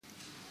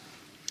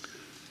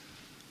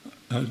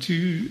Do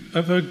you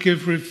ever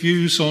give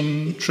reviews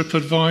on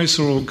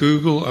TripAdvisor or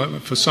Google?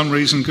 For some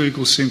reason,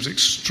 Google seems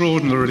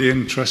extraordinarily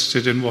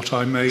interested in what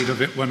I made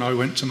of it when I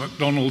went to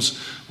McDonald's,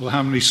 or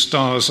how many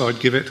stars I'd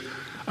give it.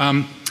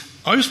 I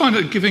always find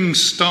that giving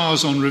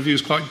stars on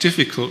reviews quite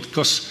difficult,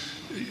 because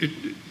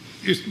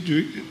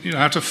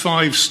out of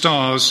 5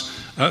 stars,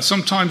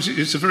 sometimes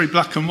it's a very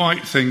black and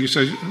white thing. You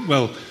say,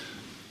 well,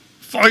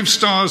 5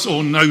 stars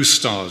or no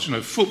stars.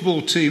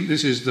 Football team,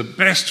 this is the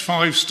best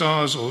 5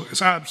 stars, or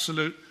it's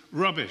absolute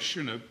rubbish.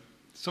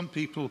 Some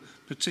people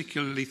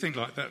particularly think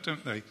like that,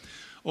 don't they?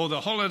 Or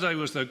the holiday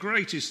was the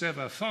greatest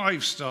ever,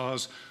 5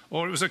 stars,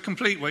 or it was a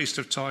complete waste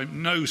of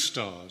time, no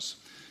stars.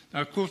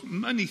 Now, of course,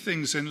 many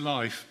things in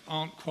life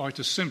aren't quite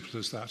as simple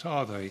as that,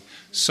 are they?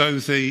 So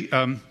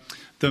the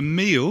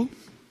meal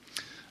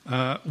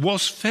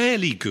was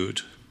fairly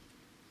good.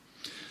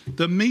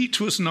 The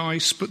meat was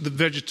nice, but the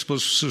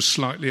vegetables were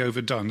slightly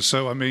overdone.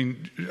 So, how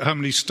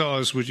many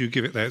stars would you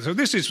give it there? So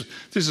this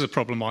is a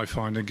problem I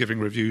find in giving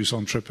reviews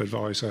on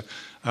TripAdvisor,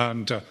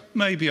 and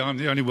maybe I'm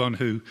the only one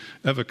who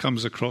ever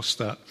comes across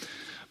that.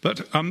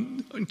 But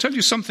I'll tell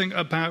you something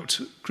about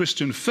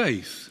Christian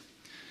faith.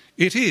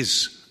 It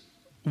is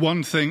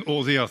one thing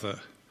or the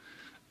other.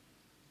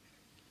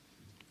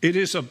 It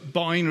is a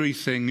binary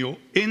thing. You're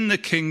in the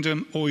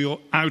kingdom or you're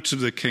out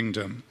of the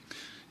kingdom.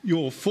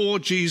 You're for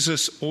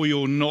Jesus or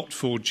you're not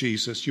for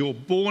Jesus. You're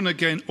born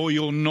again or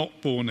you're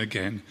not born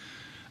again.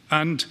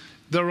 And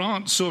there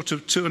aren't sort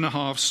of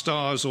 2.5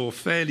 stars or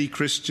fairly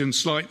Christian,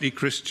 slightly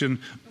Christian,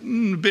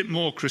 a bit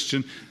more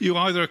Christian. You're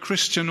either a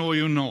Christian or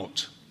you're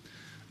not.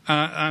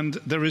 And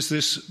there is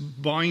this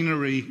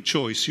binary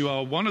choice. You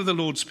are one of the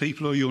Lord's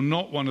people or you're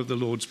not one of the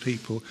Lord's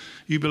people.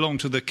 You belong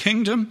to the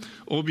kingdom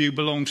or you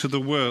belong to the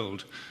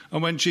world.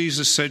 And when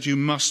Jesus said you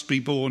must be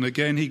born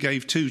again, he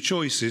gave 2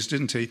 choices,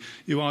 didn't he?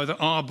 You either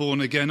are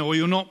born again or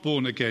you're not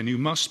born again. You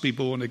must be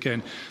born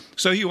again.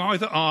 So you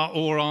either are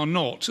or are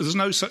not. There's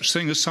no such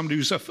thing as somebody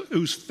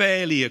who's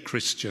fairly a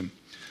Christian.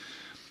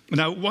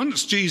 Now,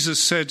 once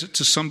Jesus said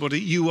to somebody,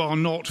 you are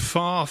not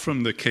far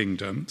from the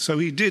kingdom. So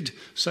he did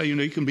say,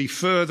 you can be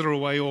further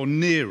away or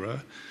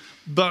nearer.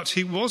 But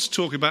he was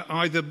talking about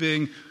either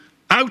being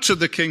out of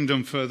the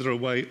kingdom further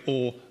away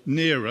or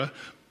nearer,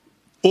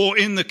 or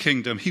in the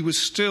kingdom. He was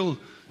still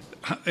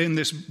in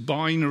this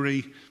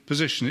binary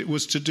position. It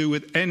was to do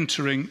with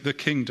entering the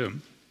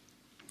kingdom.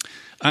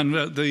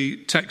 And the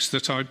text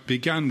that I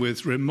began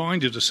with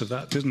reminded us of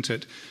that, didn't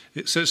it?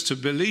 It says, to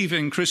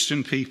believing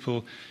Christian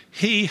people,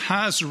 he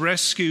has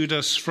rescued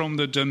us from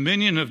the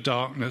dominion of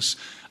darkness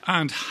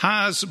and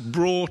has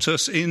brought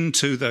us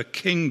into the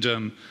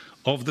kingdom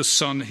of the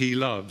Son he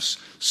loves.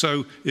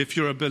 So if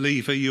you're a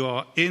believer, you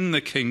are in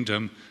the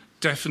kingdom.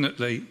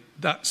 Definitely,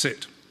 that's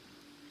it.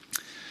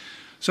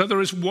 So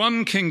there is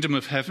one kingdom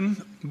of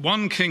heaven,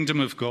 one kingdom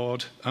of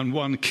God, and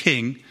one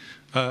king,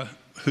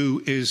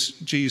 who is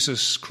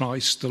Jesus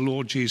Christ, the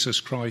Lord Jesus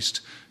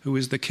Christ, who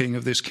is the king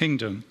of this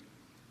kingdom.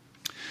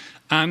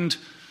 And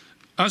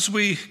as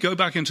we go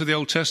back into the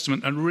Old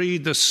Testament and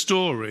read the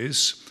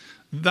stories,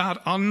 that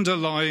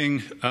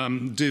underlying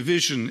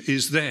division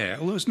is there,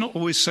 although it's not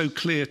always so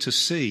clear to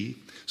see.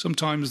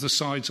 Sometimes the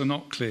sides are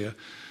not clear,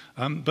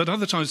 but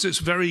other times it's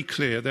very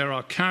clear. There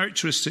are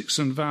characteristics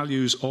and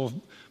values of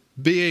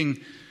being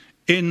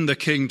in the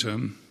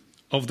kingdom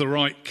of the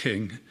right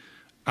king,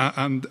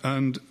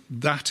 and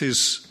that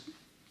is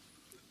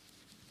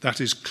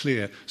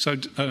clear. So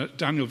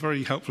Daniel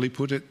very helpfully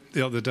put it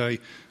the other day.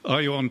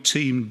 Are you on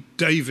team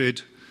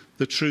David,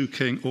 the true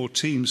king, or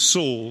team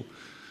Saul?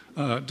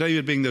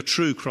 David being the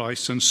true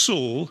Christ, and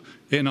Saul,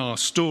 in our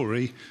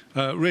story,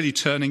 really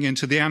turning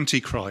into the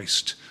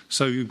Antichrist.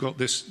 So you've got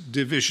this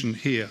division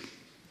here.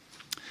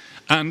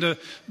 And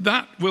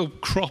that will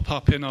crop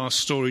up in our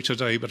story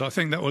today, but I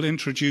think that will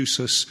introduce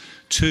us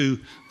to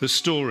the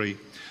story.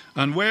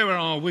 And where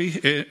are we?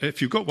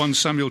 If you've got 1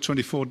 Samuel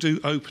 24,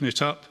 do open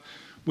it up.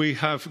 We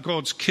have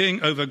God's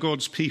king over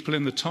God's people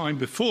in the time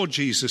before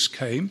Jesus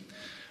came.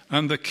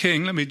 And the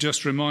king, let me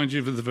just remind you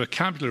of the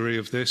vocabulary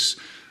of this.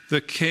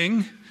 The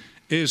king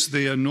is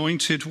the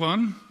anointed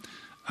one.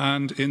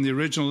 And in the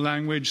original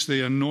language,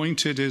 the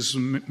anointed is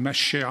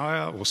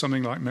Messiah, or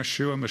something like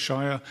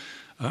Messiah.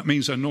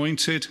 Means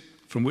anointed,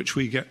 from which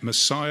we get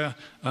Messiah.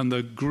 And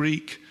the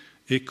Greek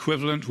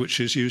equivalent, which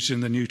is used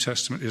in the New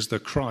Testament, is the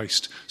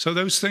Christ. So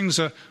those things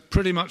are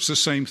pretty much the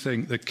same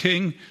thing. The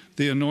king,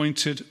 the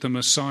anointed, the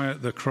Messiah,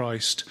 the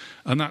Christ.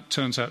 And that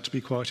turns out to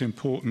be quite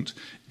important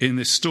in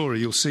this story.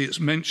 You'll see it's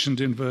mentioned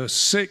in verse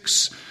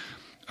 6,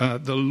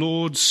 the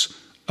Lord's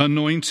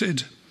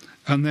anointed.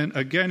 And then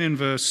again in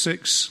verse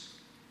 6,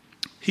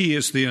 he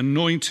is the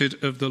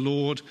anointed of the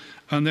Lord.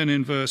 And then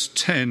in verse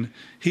 10,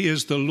 he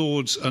is the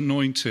Lord's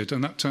anointed.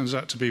 And that turns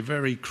out to be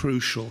very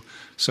crucial.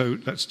 So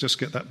let's just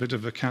get that bit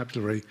of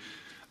vocabulary.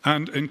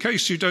 And in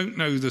case you don't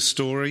know the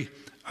story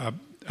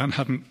and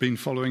haven't been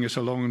following it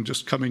along and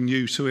just coming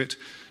new to it,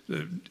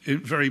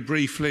 very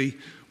briefly,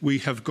 we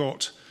have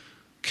got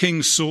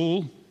King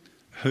Saul,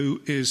 who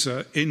is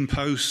in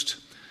post.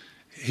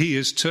 He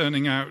is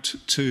turning out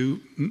to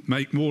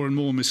make more and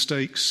more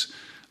mistakes.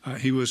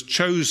 He was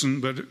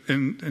chosen, but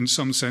in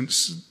some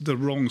sense, the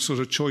wrong sort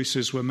of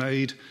choices were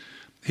made.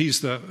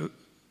 He's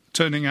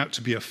turning out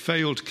to be a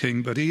failed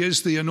king, but he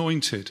is the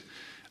anointed.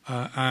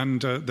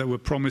 And there were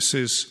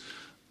promises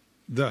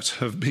that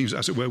have been,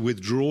 as it were,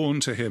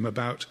 withdrawn to him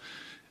about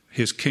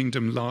his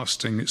kingdom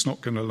lasting. It's not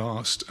going to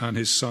last, and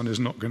his son is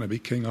not going to be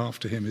king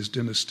after him. His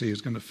dynasty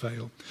is going to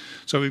fail.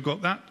 So we've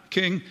got that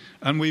king,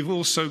 and we've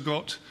also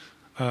got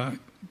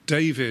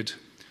David,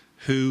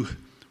 who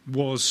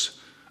was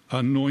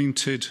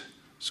anointed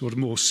sort of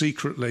more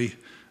secretly,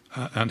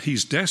 and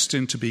he's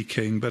destined to be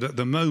king, but at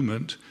the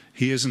moment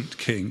he isn't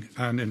king,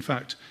 and in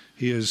fact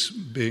he is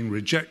being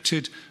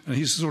rejected, and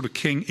he's sort of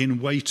king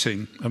in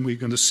waiting, and we're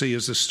going to see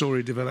as the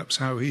story develops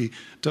how he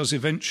does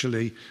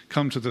eventually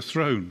come to the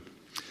throne.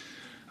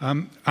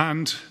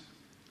 And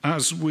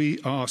as we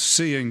are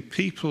seeing,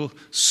 people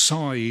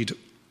side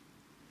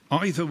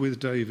either with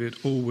David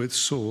or with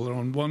Saul, or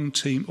on one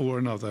team or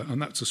another,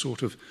 and that's a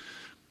sort of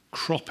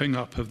cropping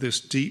up of this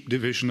deep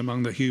division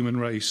among the human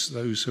race,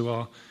 those who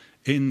are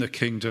in the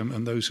kingdom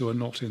and those who are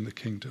not in the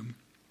kingdom.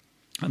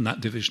 And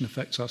that division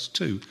affects us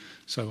too.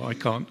 So I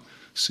can't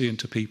see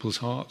into people's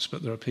hearts,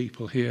 but there are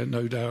people here,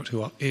 no doubt,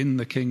 who are in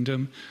the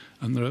kingdom,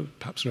 and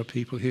perhaps there are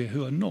people here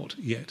who are not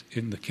yet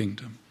in the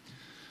kingdom.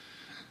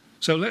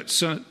 So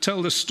let's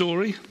tell the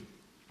story.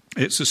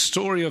 It's a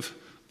story of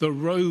the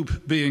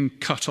robe being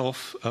cut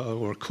off,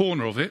 or a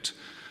corner of it,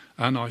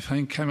 and I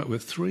came up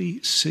with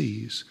 3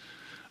 C's.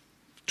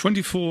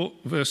 24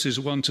 verses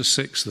 1 to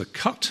 6, the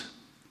cut.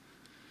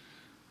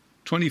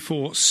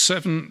 24,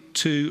 7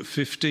 to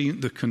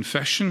 15, the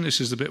confession. This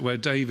is the bit where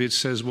David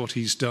says what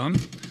he's done.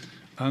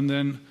 And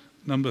then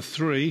number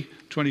 3,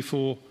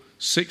 24,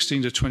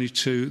 16 to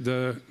 22,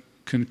 the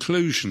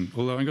conclusion,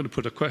 although I'm going to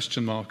put a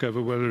question mark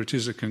over whether it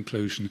is a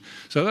conclusion.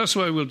 So that's the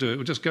way we'll do it.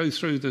 We'll just go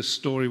through this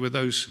story with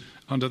those,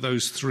 under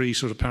those 3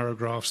 sort of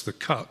paragraphs, the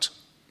cut,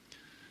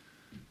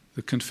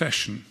 the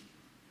confession,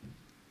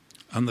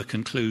 and the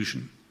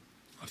conclusion.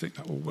 I think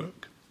that will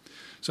work.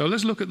 So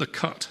let's look at the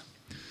cut.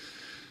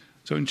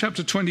 So in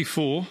chapter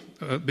 24,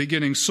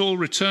 beginning, Saul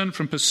returned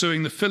from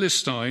pursuing the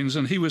Philistines,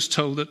 and he was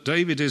told that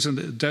David is in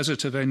the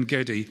desert of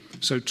En-Gedi.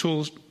 So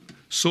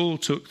Saul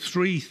took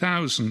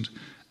 3,000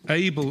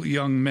 able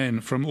young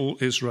men from all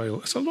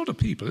Israel. It's a lot of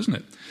people, isn't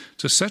it?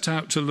 To set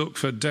out to look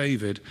for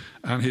David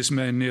and his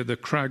men near the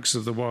crags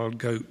of the wild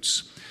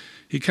goats.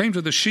 He came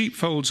to the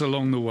sheepfolds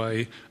along the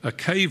way. A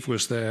cave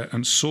was there,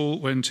 and Saul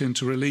went in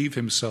to relieve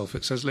himself.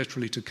 It says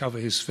literally to cover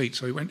his feet.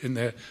 So he went in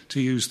there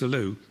to use the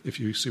loo, if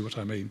you see what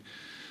I mean.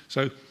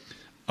 So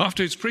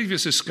after his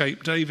previous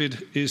escape,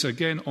 David is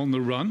again on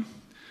the run,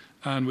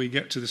 and we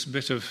get to this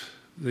bit of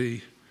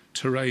the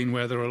terrain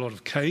where there are a lot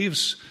of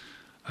caves,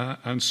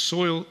 and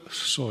Saul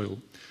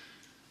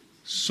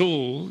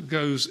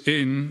goes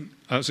in,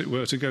 as it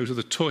were, to go to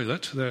the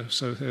toilet.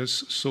 So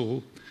there's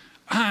Saul.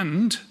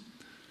 And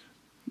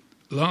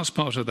last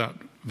part of that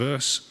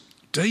verse,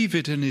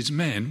 David and his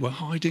men were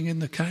hiding in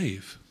the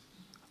cave.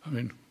 I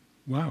mean,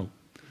 wow.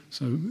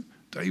 So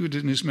David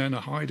and his men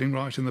are hiding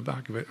right in the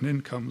back of it, and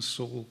in comes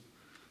Saul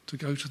to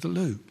go to the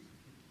loo.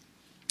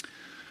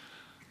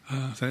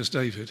 There's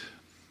David.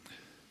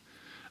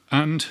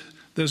 And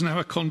there's now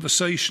a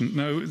conversation.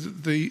 Now,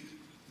 the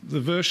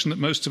version that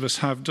most of us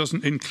have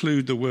doesn't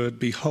include the word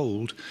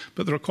behold,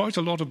 but there are quite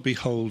a lot of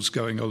beholds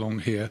going along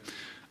here,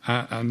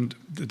 and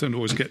they don't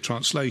always get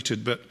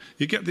translated, but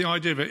you get the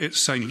idea of it. It's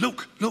saying,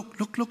 look, look,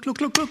 look, look,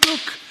 look, look, look,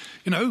 look.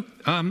 You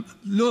know,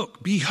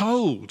 look,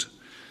 behold.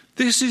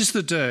 This is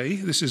the day,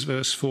 this is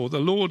verse 4, the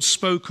Lord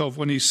spoke of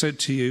when he said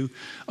to you,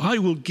 I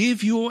will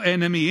give your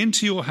enemy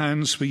into your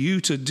hands for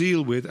you to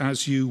deal with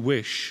as you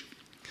wish.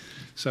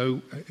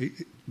 So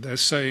they're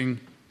saying,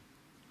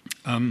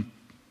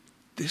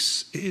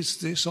 this is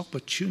this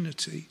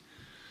opportunity.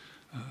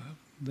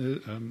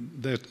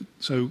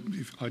 So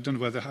I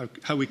don't know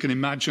how we can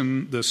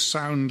imagine the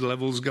sound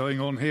levels going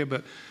on here,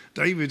 but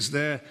David's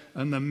there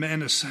and the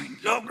men are saying,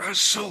 look,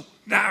 Saul,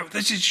 now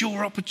this is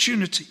your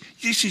opportunity.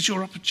 This is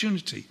your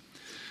opportunity.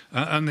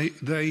 And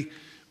they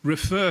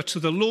refer to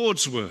the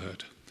Lord's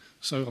word.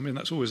 So, I mean,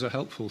 that's always a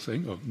helpful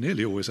thing, or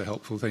nearly always a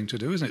helpful thing to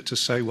do, isn't it? To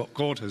say what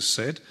God has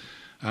said.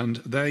 And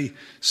they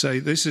say,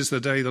 this is the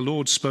day the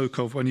Lord spoke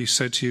of when he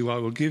said to you, I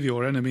will give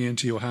your enemy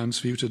into your hands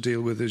for you to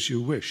deal with as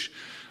you wish.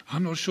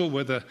 I'm not sure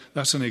whether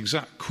that's an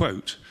exact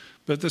quote,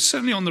 but they're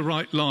certainly on the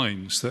right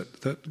lines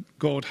that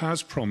God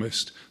has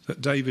promised that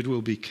David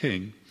will be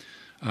king.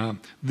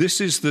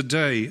 This is the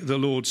day the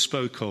Lord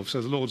spoke of.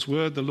 So the Lord's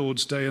word, the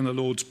Lord's day, and the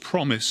Lord's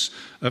promise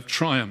of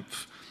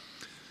triumph.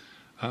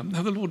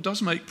 Now the Lord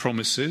does make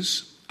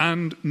promises,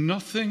 and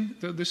nothing,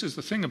 this is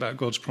the thing about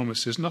God's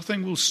promises,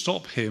 nothing will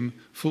stop him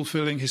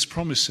fulfilling his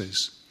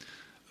promises.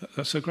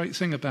 That's a great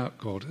thing about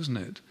God, isn't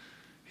it?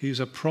 He's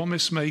a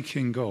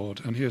promise-making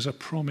God, and he is a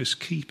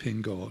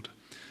promise-keeping God.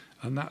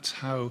 And that's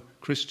how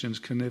Christians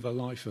can live a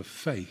life of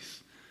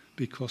faith,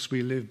 because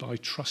we live by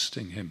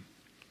trusting him.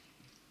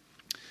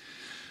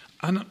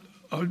 And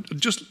I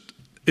just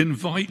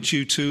invite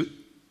you to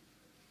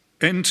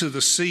enter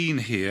the scene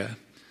here.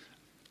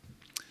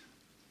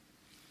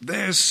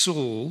 there's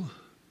Saul,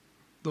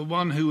 the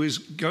one who is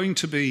going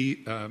to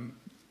be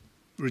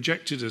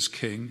rejected as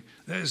king.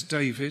 There's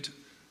David,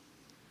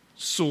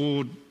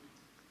 sword,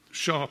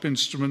 sharp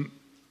instrument,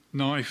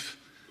 knife.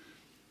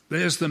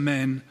 There's the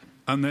men,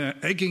 and they're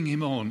egging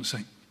him on,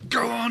 saying,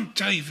 "Go on,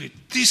 David,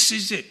 this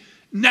is it.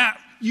 Now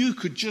you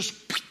could just,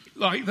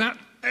 like that,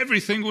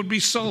 everything would be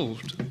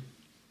solved."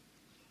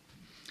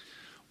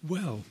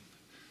 Well,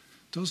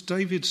 does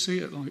David see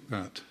it like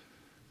that?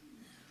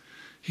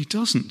 He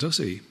doesn't, does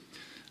he?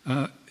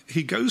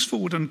 He goes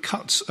forward and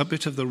cuts a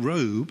bit of the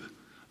robe,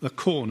 the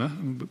corner.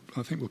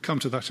 I think we'll come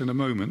to that in a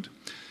moment.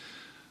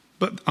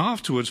 But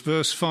afterwards,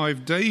 verse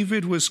 5,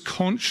 David was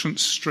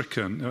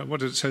conscience-stricken.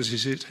 What it says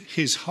is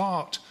his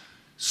heart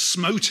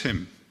smote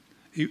him.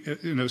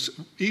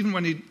 Even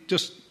when he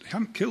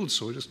hadn't killed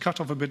Saul, he just cut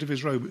off a bit of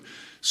his robe,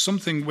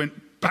 something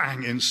went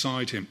bang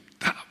inside him.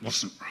 That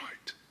wasn't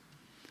right.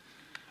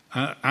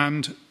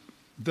 And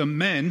the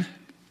men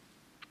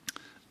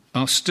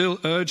are still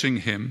urging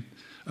him.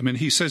 I mean,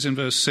 he says in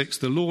verse 6,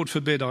 "The Lord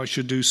forbid I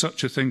should do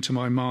such a thing to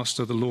my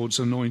master, the Lord's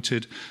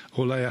anointed,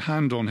 or lay a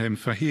hand on him,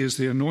 for he is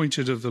the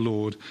anointed of the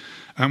Lord."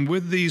 And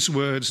with these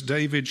words,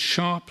 David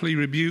sharply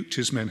rebuked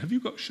his men. Have you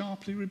got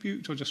sharply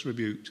rebuked or just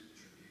rebuked?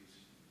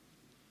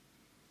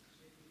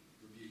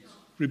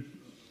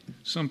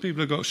 Some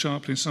people have got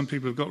sharply and some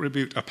people have got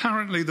rebuked.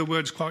 Apparently the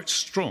word's quite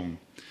strong.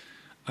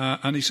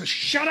 And he says,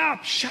 shut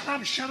up,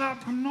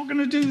 I'm not going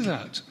to do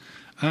that.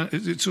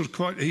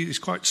 He's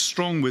quite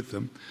strong with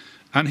them.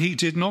 And he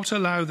did not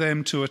allow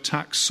them to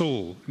attack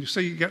Saul. You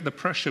see, you get the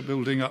pressure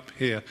building up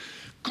here.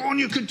 Go on,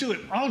 you can do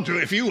it. I'll do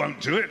it if you won't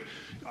do it.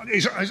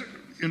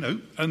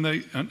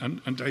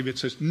 And David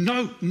says,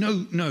 no.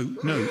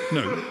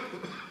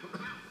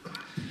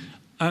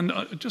 And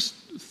just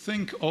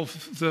think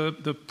of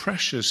the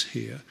pressures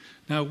here.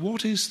 Now,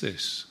 what is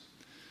this?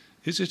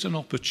 Is it an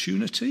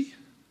opportunity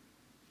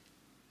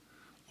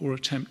or a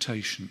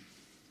temptation?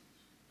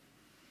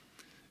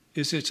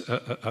 Is it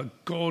a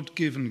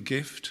God-given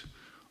gift,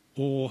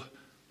 or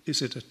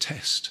is it a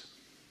test?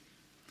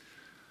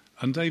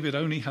 And David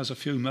only has a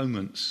few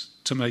moments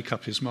to make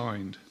up his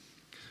mind.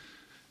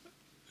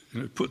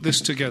 Put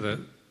this together.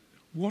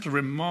 What a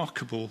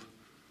remarkable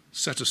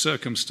set of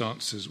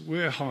circumstances.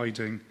 We're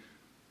hiding.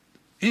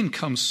 In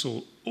comes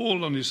Saul,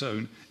 all on his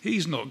own.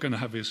 He's not going to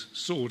have his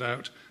sword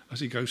out as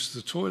he goes to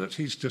the toilet.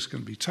 He's just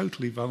going to be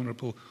totally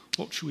vulnerable.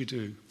 What should we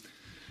do?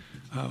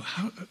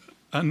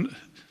 And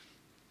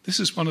this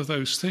is one of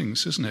those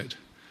things, isn't it?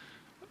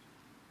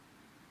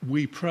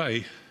 We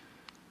pray,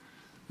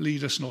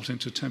 lead us not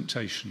into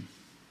temptation.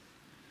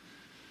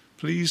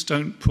 Please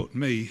don't put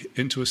me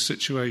into a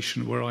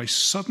situation where I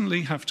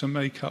suddenly have to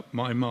make up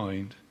my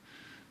mind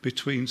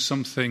between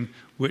something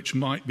which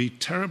might be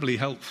terribly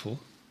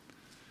helpful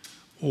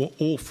or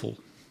awful,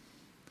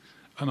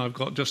 and I've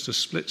got just a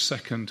split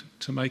second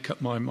to make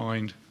up my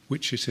mind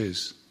which it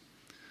is.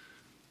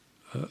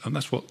 And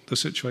that's what the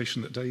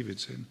situation that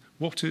David's in.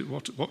 What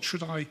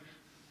should I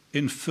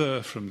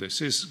infer from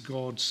this? Is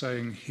God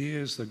saying,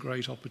 here's the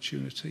great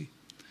opportunity?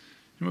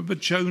 Remember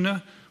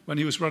Jonah, when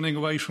he was running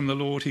away from the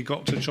Lord, he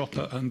got to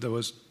Joppa and there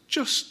was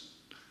just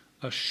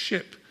a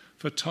ship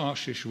for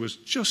Tarshish was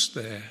just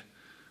there.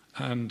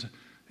 And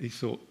he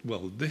thought,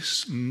 well,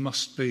 this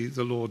must be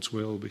the Lord's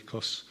will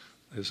because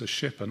there's a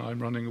ship and I'm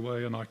running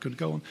away and I could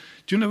go on.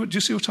 Do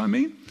you see what I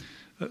mean?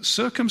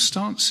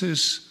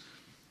 Circumstances,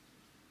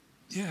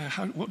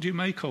 what do you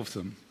make of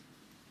them?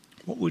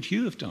 What would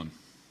you have done?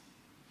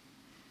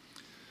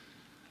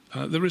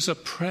 There is a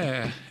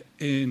prayer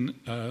in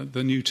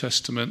the New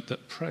Testament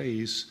that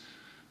prays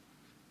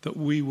that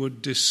we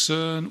would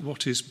discern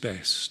what is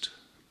best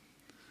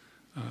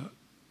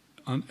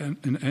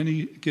in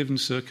any given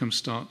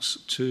circumstance,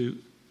 to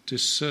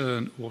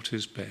discern what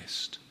is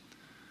best.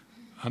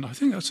 And I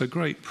think that's a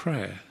great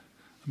prayer.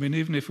 I mean,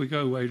 even if we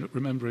go away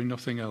remembering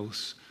nothing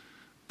else,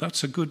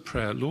 that's a good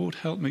prayer. Lord,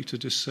 help me to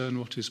discern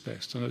what is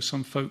best. I know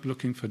some folk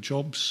looking for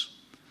jobs.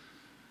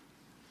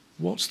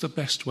 What's the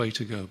best way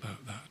to go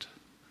about that?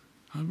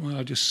 How will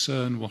I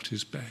discern what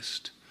is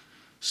best?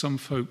 Some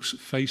folks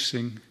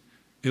facing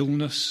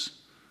illness.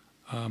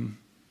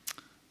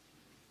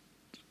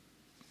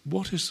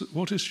 What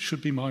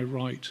should be my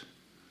right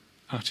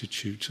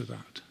attitude to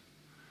that?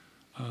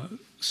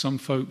 Some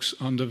folks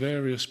under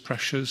various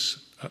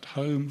pressures at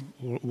home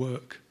or at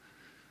work.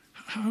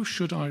 How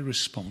should I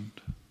respond?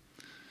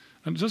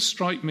 And it does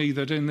strike me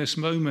that in this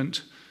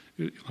moment,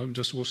 I'm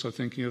just also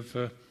thinking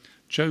of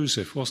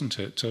Joseph, wasn't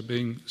it,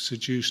 being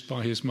seduced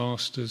by his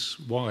master's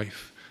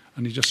wife,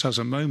 and he just has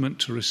a moment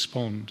to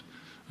respond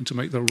and to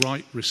make the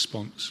right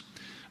response.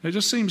 And it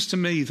just seems to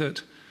me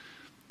that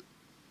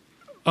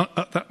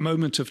at that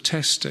moment of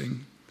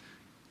testing,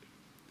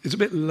 it's a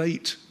bit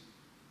late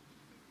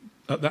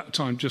at that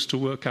time just to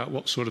work out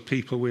what sort of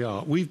people we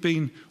are. We've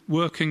been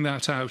working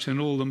that out in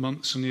all the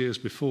months and years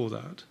before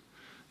that.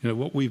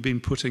 What we've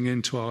been putting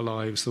into our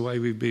lives, the way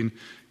we've been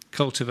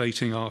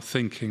cultivating our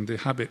thinking, the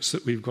habits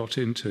that we've got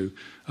into,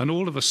 and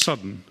all of a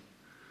sudden,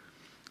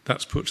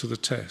 that's put to the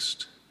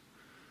test.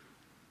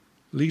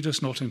 Lead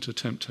us not into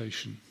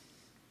temptation.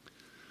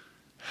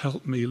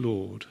 help me,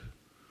 Lord,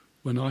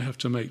 when I have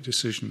to make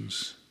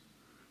decisions,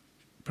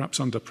 perhaps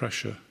under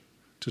pressure,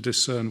 to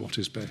discern what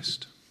is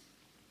best.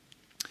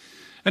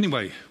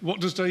 Anyway, what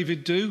does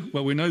David do?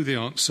 Well, we know the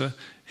answer.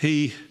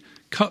 He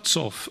cuts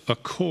off a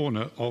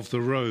corner of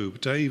the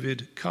robe.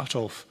 David cut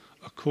off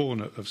a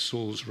corner of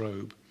Saul's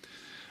robe.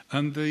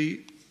 And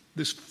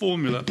this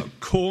formula, a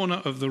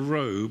corner of the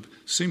robe,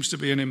 seems to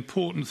be an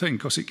important thing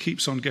because it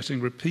keeps on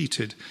getting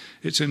repeated.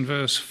 It's in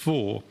verse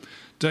 4.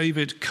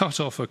 David cut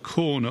off a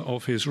corner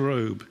of his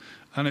robe.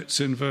 And it's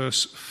in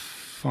verse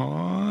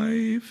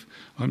 5.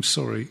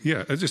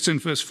 It's in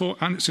verse 4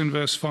 and it's in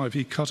verse 5.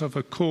 He cut off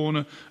a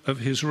corner of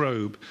his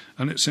robe.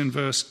 And it's in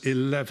verse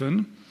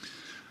 11.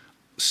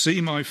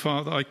 See, my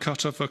father, I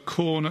cut off a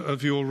corner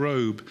of your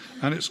robe.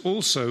 And it's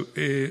also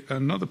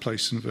another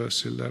place in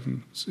verse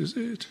 11. Is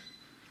it?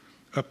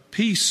 A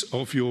piece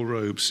of your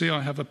robe. See,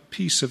 I have a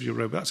piece of your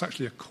robe. That's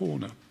actually a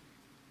corner.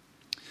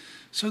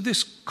 So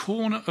this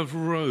corner of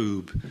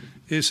robe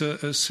is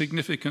a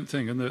significant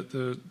thing. And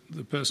the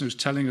person who's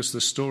telling us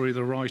the story,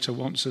 the writer,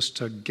 wants us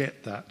to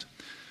get that.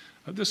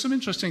 There's some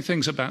interesting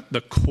things about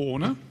the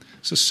corner.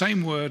 It's the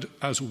same word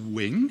as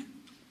wing.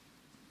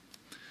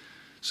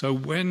 So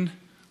when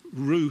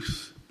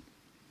Ruth,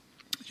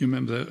 you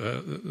remember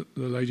the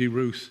lady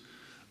Ruth,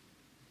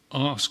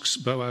 asks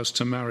Boaz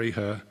to marry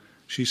her,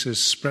 she says,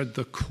 spread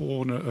the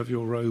corner of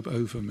your robe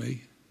over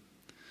me.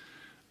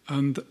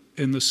 And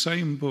in the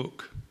same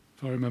book,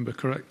 if I remember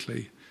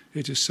correctly,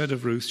 it is said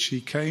of Ruth, she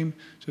came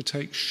to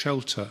take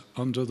shelter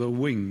under the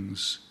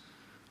wings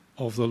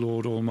of the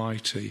Lord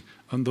Almighty.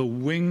 And the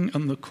wing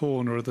and the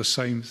corner are the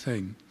same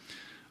thing.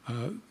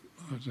 I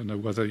don't know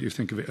whether you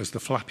think of it as the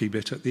flappy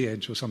bit at the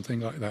edge or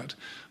something like that.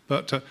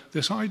 But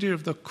this idea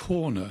of the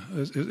corner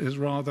has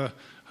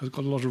got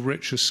a lot of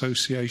rich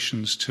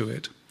associations to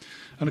it.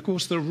 And of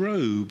course, the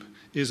robe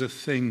is a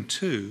thing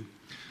too.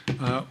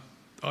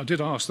 I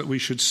did ask that we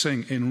should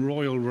sing, in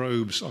royal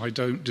robes I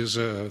don't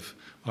deserve,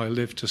 I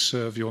live to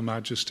serve your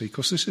majesty,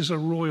 because this is a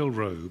royal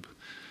robe.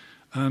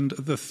 And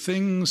the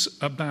things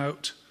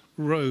about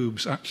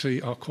robes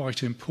actually are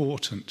quite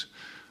important.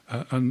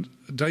 And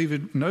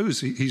David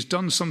knows he's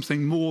done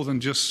something more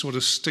than just sort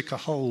of stick a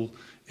hole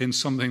in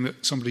something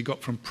that somebody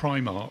got from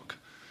Primark.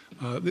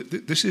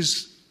 This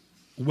is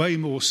way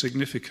more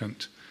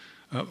significant.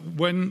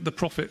 When the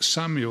prophet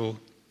Samuel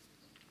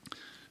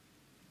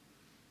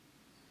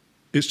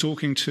is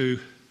talking to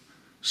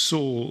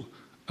Saul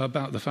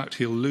about the fact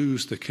he'll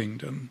lose the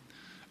kingdom,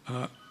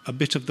 a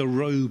bit of the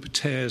robe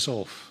tears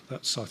off.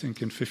 That's, I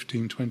think, in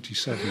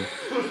 1527.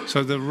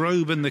 So the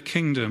robe and the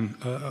kingdom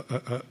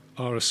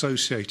are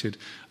associated.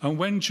 And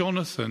when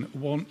Jonathan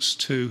wants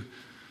to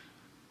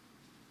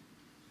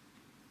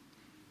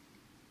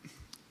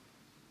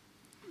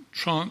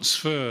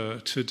transfer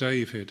to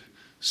David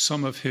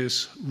some of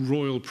his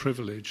royal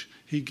privilege,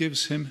 he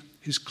gives him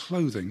his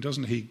clothing,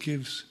 doesn't he? He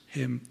gives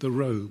him the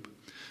robe.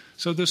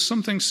 So there's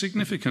something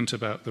significant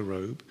about the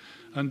robe,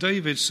 and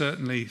David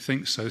certainly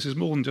thinks so. This is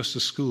more than just a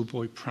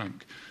schoolboy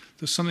prank.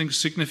 There's something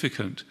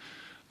significant,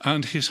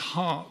 and his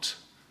heart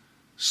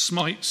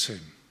smites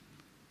him,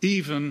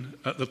 even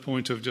at the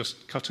point of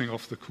just cutting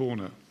off the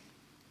corner.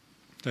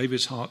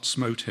 David's heart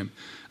smote him.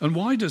 And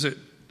why does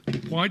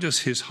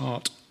his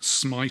heart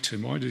smite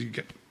him? Why did he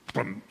get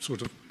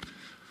sort of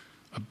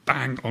a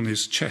bang on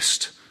his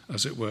chest,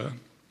 as it were?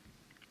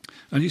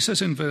 And he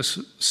says in verse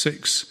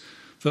 6,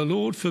 the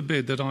Lord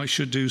forbid that I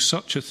should do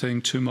such a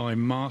thing to my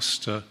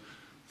master,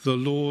 the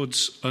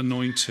Lord's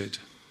anointed.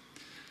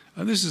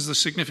 And this is the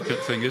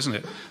significant thing, isn't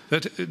it?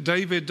 That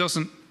David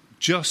doesn't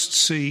just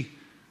see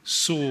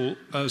Saul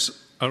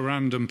as a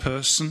random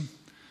person,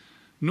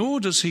 nor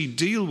does he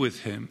deal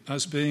with him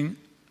as being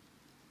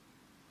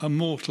a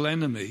mortal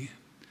enemy.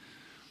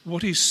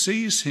 What he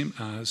sees him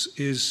as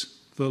is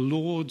the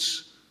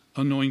Lord's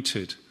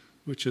anointed,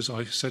 which, as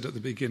I said at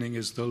the beginning,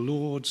 is the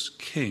Lord's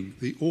king,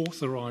 the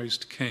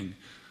authorized king,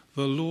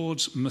 the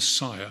Lord's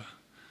Messiah,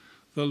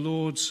 the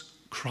Lord's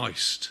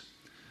Christ.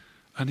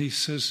 And he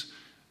says,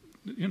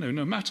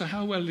 no matter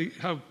how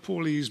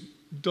poorly he's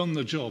done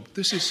the job,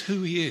 this is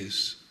who he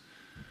is.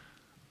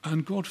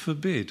 And God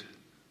forbid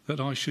that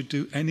I should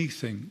do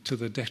anything to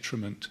the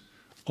detriment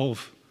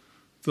of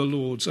the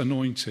Lord's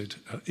anointed,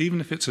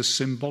 even if it's a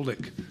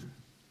symbolic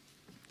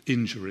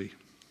injury.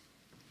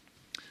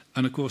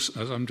 And of course,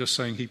 as I'm just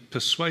saying, he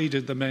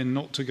persuaded the men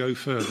not to go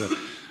further.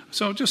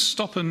 So I'll just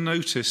stop and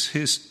notice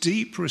his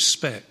deep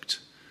respect.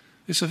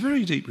 It's a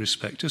very deep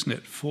respect, isn't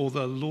it, for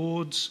the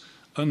Lord's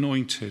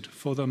anointed,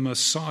 for the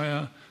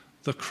Messiah,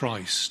 the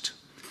Christ.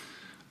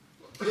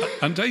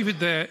 And David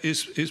there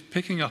is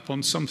picking up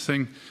on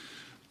something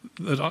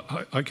that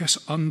I guess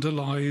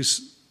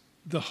underlies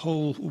the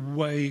whole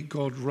way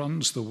God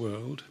runs the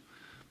world.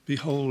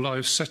 Behold, I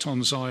have set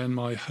on Zion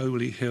my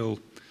holy hill,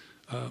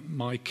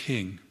 my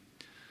king.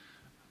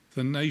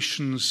 The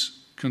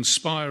nations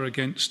conspire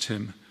against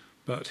him,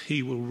 but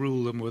he will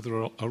rule them with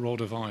a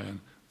rod of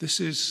iron. This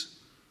is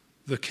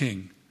the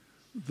king,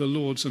 the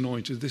Lord's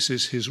anointed. This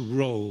is his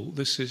role.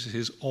 This is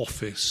his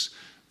office.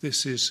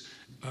 This is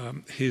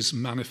his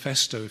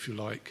manifesto, if you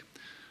like.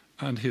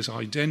 and his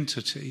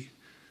identity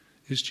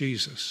is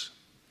Jesus.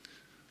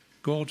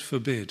 God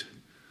forbid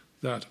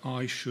that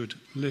I should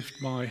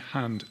lift my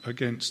hand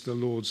against the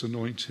Lord's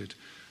anointed.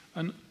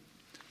 And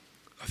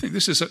I think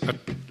this is a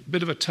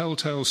bit of a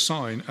telltale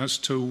sign as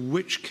to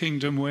which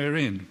kingdom we're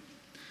in.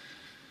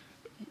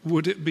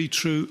 Would it be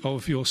true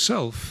of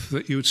yourself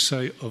that you would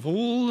say, of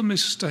all the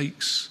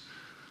mistakes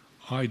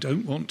I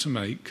don't want to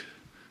make,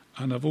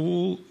 and of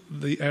all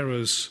the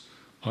errors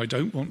I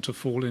don't want to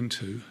fall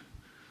into,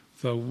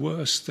 the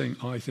worst thing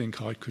I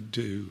think I could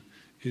do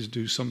is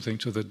do something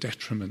to the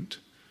detriment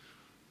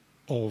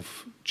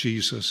of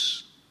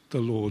Jesus, the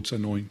Lord's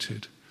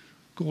anointed.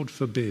 God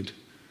forbid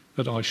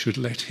that I should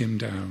let him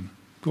down.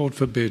 God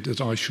forbid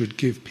that I should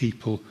give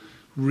people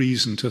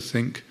reason to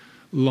think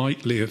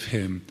lightly of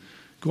him.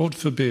 God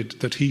forbid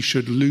that he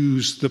should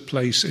lose the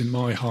place in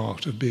my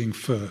heart of being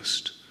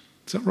first.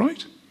 Is that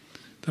right?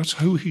 That's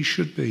who he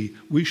should be.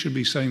 We should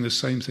be saying the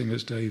same thing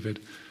as David.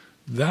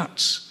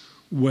 That's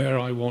where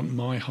I want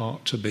my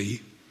heart to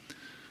be.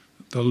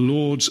 The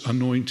Lord's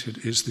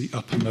anointed is the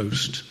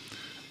uppermost,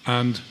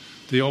 and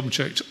the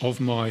object of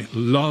my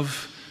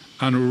love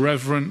and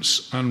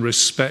reverence and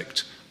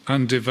respect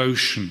and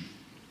devotion.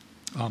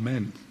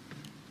 Amen.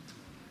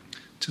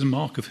 It is a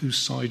mark of whose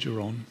side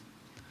you're on.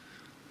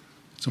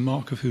 It's a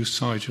mark of whose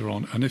side you're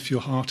on. And if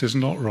your heart is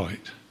not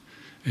right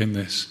in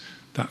this,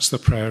 that's the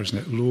prayer, isn't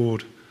it?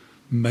 Lord,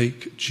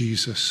 make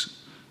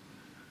Jesus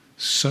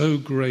so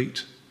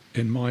great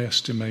in my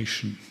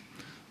estimation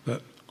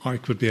that I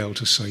could be able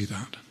to say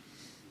that.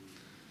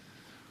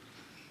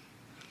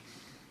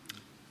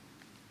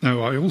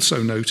 Now, I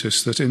also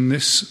notice that in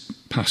this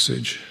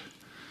passage,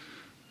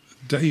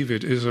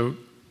 David is a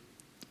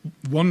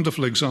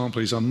wonderful example.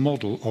 He's a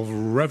model of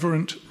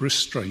reverent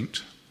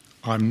restraint.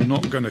 I'm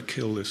not going to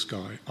kill this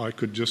guy. I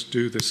could just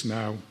do this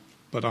now,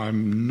 but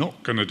I'm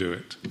not going to do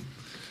it.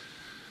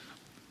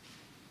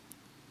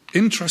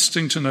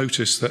 Interesting to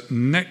notice that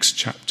next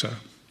chapter,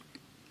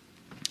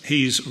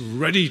 he's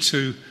ready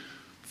to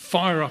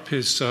fire up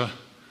his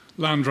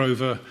Land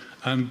Rover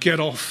and get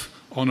off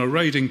on a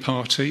raiding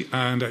party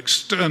and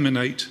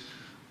exterminate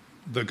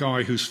the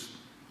guy who's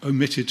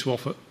omitted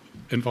to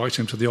invite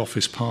him to the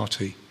office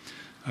party.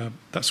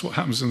 That's what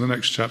happens in the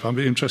next chapter. I'll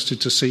be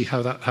interested to see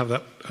how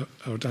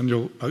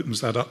Daniel opens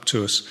that up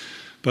to us.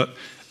 But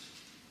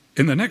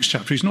in the next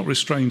chapter, he's not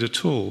restrained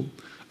at all.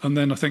 And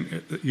then I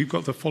think you've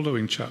got the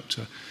following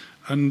chapter.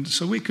 And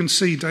so we can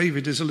see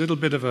David is a little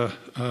bit of a,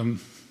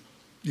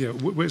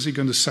 where's he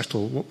going to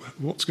settle?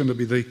 What's going to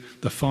be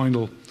the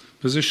final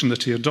position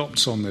that he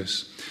adopts on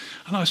this?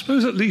 And I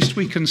suppose at least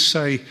we can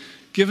say,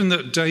 given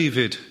that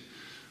David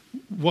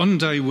one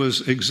day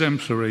was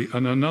exemplary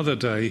and another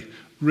day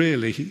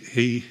really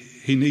he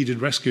needed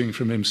rescuing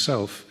from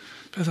himself,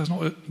 but that's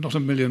not a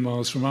million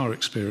miles from our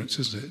experience,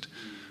 is it?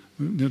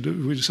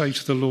 We say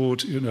to the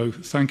Lord,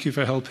 thank you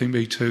for helping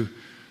me to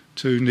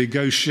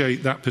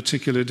negotiate that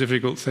particular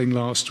difficult thing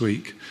last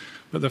week.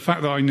 But the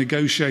fact that I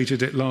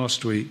negotiated it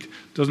last week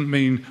doesn't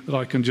mean that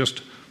I can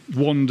just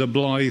wander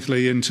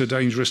blithely into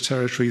dangerous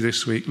territory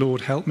this week.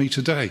 Lord, help me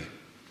today.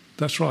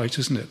 That's right,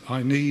 isn't it?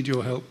 I need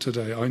your help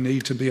today. I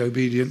need to be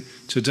obedient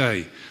today.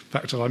 In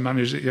fact, I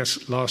managed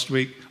it last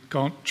week.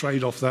 Can't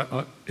trade off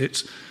that.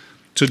 It's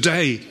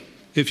today,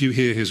 if you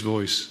hear his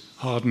voice,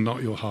 harden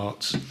not your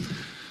hearts.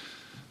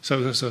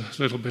 So there's a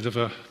little bit of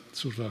a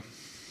sort of a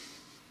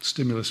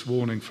stimulus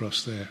warning for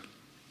us there.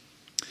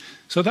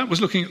 So that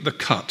was looking at the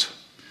cut.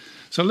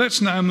 So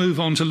let's now move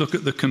on to look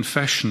at the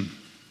confession.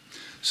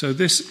 So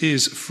this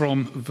is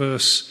from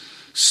verse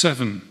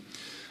 7.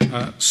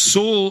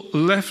 Saul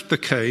left the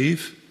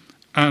cave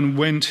and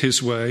went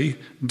his way.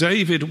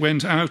 David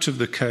went out of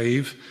the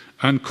cave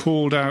and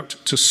called out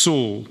to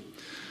Saul.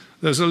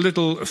 There's a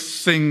little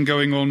thing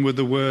going on with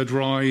the word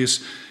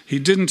rise. He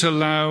didn't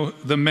allow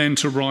the men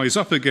to rise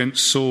up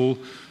against Saul.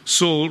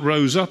 Saul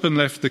rose up and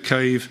left the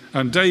cave,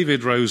 and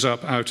David rose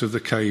up out of the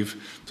cave.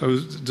 So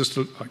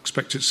I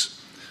expect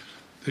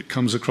it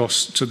comes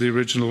across to the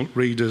original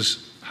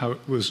readers how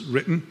it was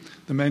written.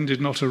 The men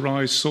did not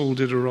arise, Saul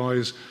did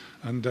arise,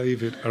 and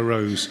David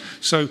arose.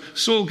 So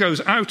Saul goes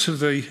out of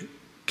the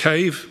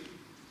cave,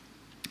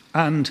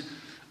 and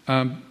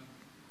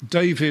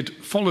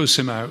David follows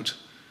him out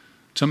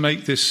to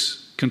make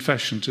this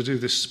confession, to do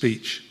this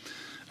speech.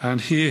 And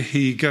here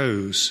he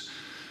goes.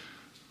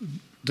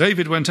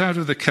 David went out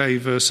of the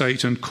cave, verse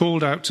 8, and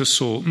called out to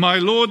Saul, "My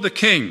lord the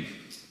king."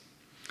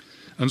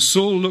 And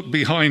Saul looked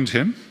behind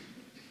him.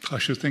 I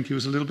should think he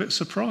was a little bit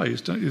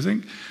surprised, don't you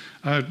think?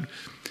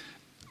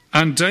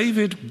 And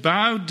David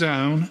bowed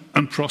down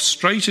and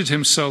prostrated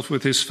himself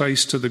with his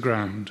face to the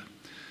ground.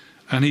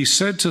 And he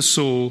said to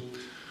Saul,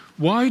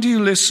 "Why do you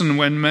listen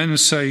when men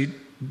say,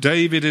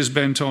 'David is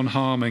bent on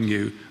harming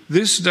you'?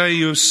 This day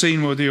you have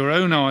seen with your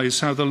own eyes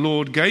how the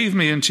Lord gave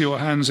me into your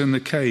hands in the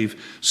cave.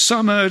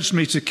 Some urged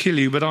me to kill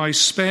you, but I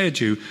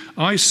spared you.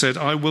 I said,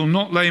 I will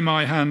not lay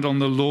my hand on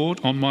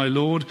my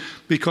Lord,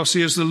 because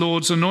he is the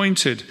Lord's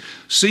anointed.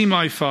 See,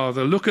 my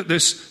father, look at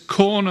this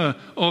corner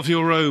of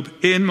your robe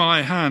in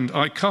my hand.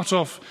 I cut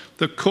off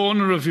the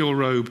corner of your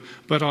robe,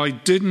 but I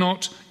did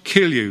not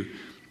kill you.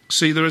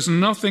 See, there is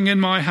nothing in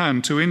my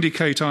hand to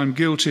indicate I'm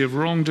guilty of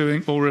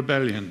wrongdoing or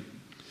rebellion.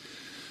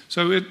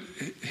 So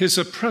his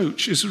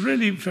approach is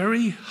really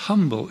very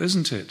humble,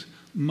 isn't it?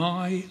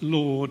 My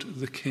Lord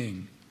the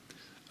King.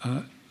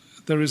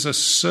 There is a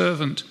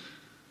servant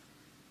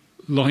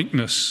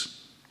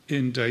likeness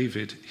in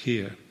David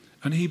here.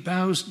 And he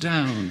bows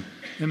down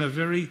in a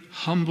very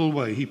humble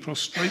way. He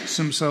prostrates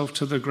himself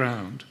to the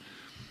ground.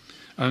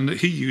 And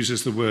he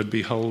uses the word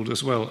behold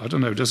as well. I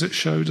don't know, does it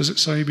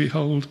say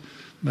behold?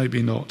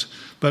 Maybe not.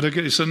 But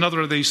again, it's another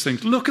of these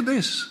things. Look at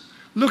this.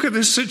 Look at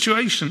this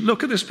situation.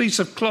 Look at this piece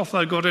of cloth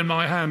I got in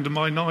my hand and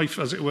my knife,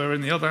 as it were,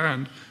 in the other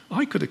hand.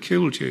 I could have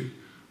killed you.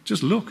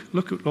 Just look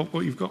at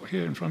what you've got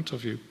here in front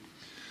of you.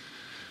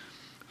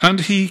 And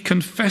he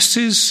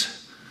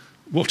confesses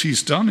what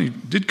he's done. He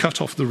did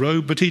cut off the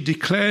robe, but he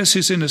declares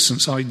his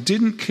innocence. I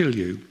didn't kill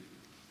you.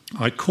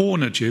 I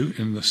cornered you,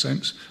 in the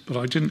sense, but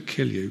I didn't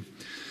kill you.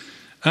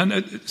 And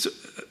it's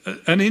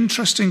an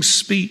interesting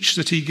speech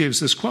that he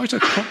gives. There's quite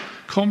a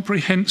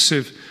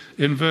comprehensive,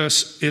 in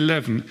verse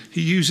 11.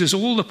 He uses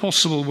all the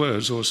possible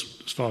words, or as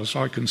far as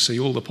I can see,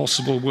 all the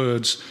possible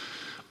words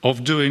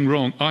of doing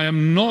wrong. I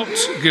am not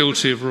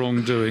guilty of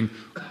wrongdoing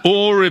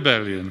or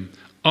rebellion.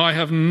 I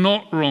have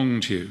not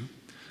wronged you.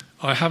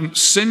 I haven't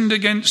sinned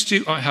against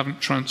you. I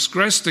haven't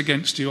transgressed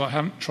against you. I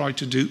haven't tried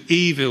to do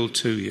evil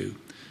to you.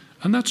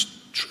 And that's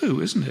true,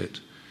 isn't it?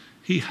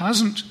 He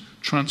hasn't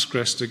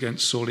transgressed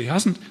against Saul. He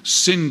hasn't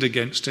sinned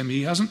against him.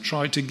 He hasn't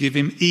tried to give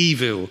him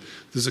evil.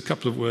 There's a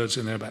couple of words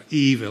in there about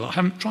evil. I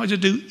haven't tried to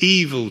do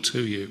evil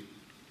to you.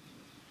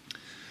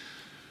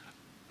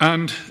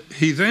 And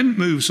he then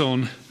moves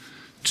on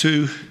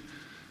to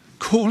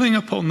calling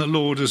upon the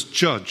Lord as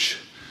judge.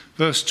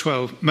 Verse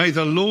 12, may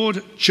the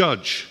Lord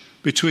judge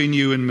between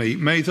you and me.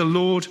 May the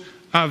Lord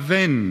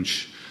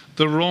avenge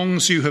the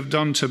wrongs you have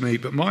done to me,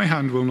 but my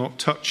hand will not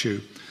touch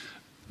you.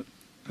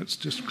 Let's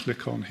just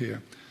click on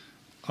here.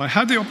 I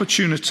had the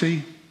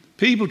opportunity.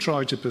 People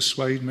tried to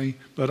persuade me,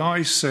 but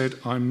I said,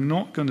 I'm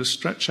not going to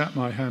stretch out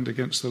my hand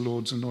against the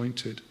Lord's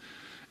anointed.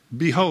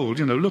 Behold,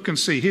 look and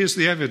see. Here's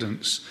the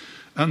evidence.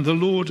 And the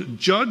Lord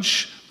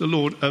judge, the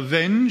Lord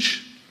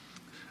avenge.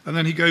 And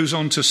then he goes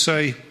on to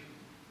say,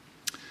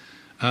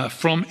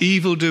 from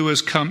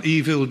evildoers come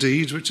evil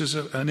deeds, which is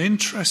an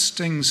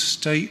interesting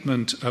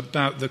statement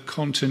about the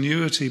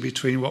continuity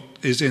between what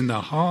is in the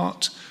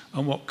heart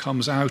and what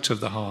comes out of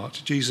the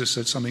heart. Jesus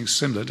said something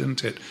similar,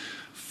 didn't it?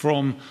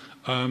 What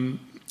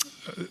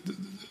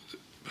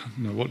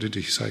did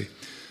he say?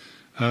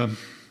 The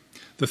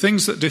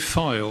things that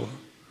defile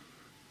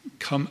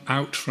come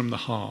out from the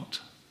heart.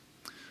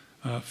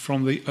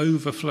 From the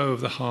overflow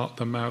of the heart,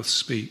 the mouth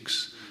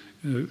speaks.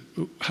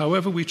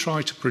 However we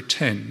try to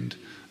pretend,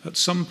 at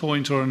some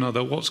point or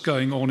another, what's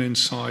going on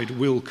inside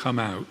will come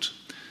out.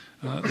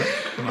 And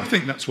I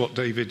think that's what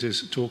David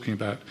is talking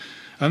about.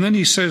 And then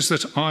he says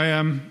that I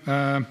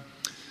am...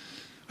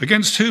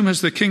 against whom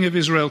has the king of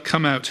Israel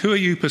come out? Who are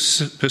you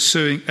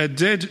pursuing? A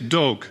dead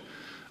dog,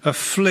 a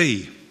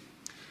flea.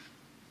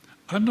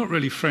 I'm not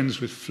really friends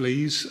with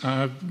fleas.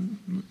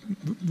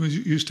 We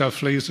used to have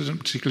fleas. I don't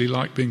particularly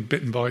like being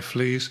bitten by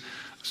fleas.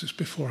 This is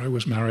before I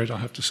was married, I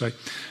have to say.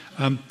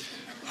 I'm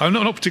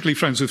not particularly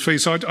friends with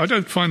fleas, so I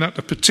don't find that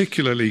a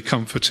particularly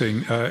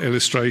comforting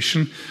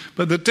illustration.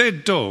 But the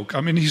dead dog,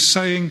 he's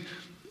saying,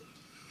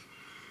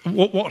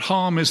 what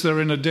harm is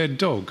there in a dead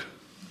dog?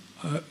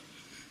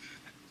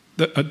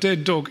 That a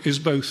dead dog is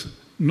both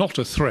not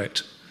a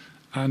threat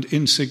and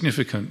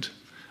insignificant.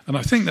 And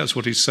I think that's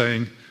what he's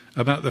saying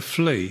about the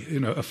flea.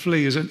 A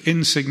flea is an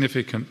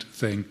insignificant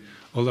thing,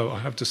 although I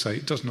have to say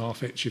it doesn't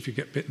half itch if you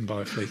get bitten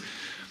by a flea.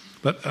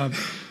 But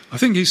I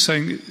think he's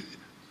saying,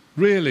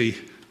 really,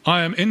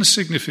 I am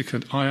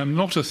insignificant, I am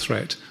not a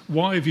threat.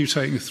 Why have you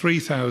taken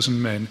 3,000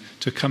 men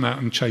to come out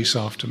and chase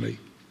after me?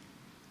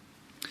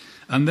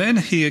 And then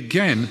he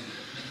again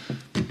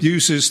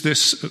uses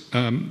this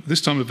time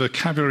a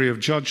vocabulary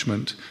of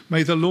judgment.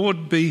 May the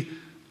Lord be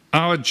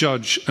our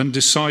judge and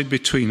decide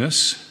between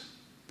us.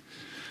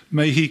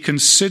 May he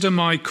consider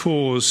my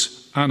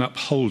cause and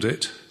uphold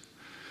it.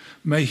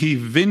 May he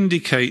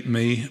vindicate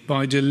me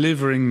by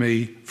delivering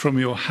me from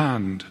your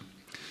hand.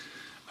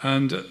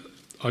 And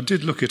I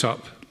did look it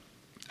up.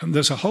 And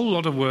there's a whole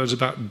lot of words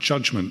about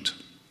judgment.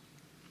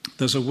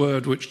 There's a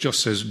word which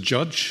just says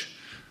judge.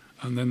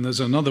 And then there's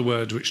another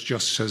word which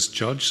just says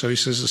judge. So he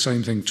says the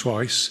same thing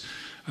twice.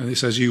 And he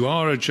says, you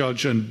are a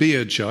judge and be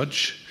a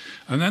judge.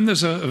 And then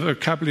there's a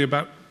vocabulary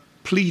about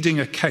pleading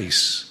a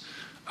case,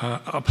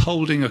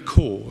 upholding a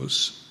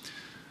cause.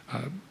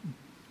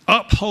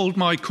 Uphold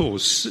my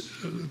cause.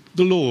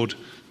 The Lord.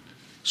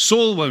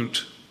 Saul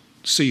won't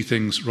see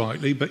things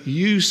rightly, but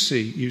you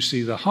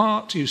see the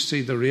heart, you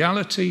see the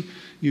reality,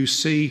 you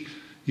see,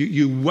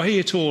 you weigh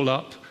it all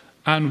up,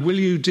 and will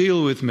you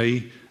deal with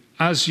me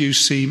as you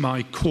see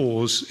my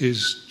cause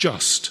is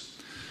just?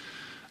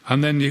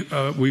 And then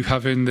we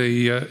have in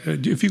the,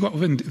 have you got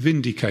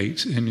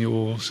vindicate in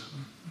yours?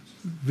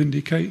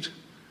 Vindicate?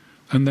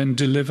 And then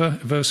deliver,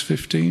 verse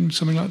 15,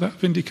 something like that.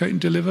 Vindicate and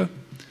deliver.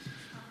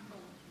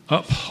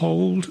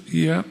 Uphold,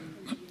 yeah,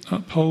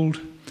 uphold.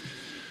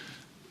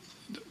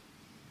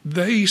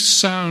 They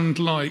sound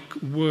like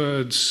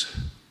words.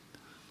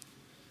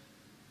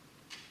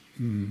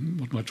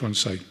 What am I trying to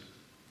say?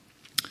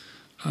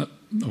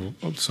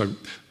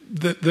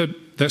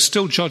 They're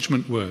still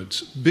judgment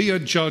words. Be a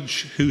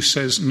judge who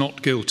says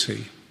not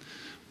guilty.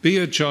 Be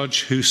a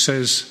judge who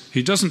says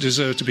he doesn't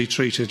deserve to be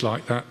treated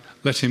like that.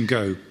 Let him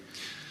go.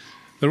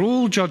 They're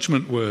all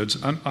judgment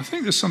words, and I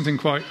think there's something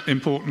quite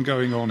important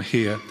going on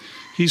here.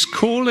 He's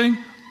calling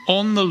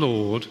on the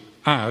Lord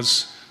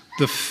as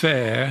the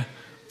fair,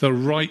 the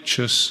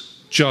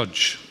righteous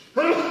judge.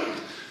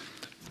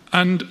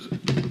 And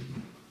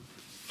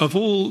of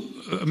all,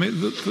 I mean,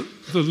 the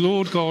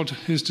Lord God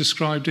is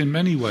described in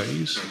many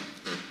ways,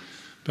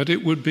 but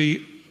it would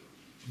be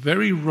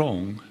very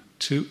wrong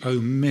to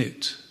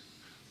omit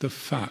the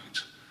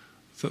fact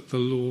that the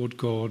Lord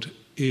God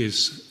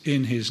is,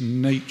 in his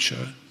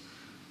nature,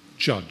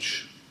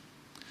 judge.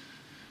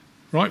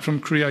 Right from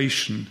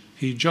creation,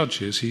 he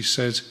judges. He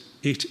says,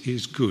 it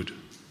is good.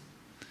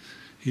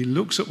 He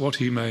looks at what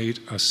he made,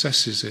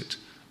 assesses it,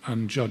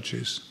 and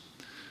judges.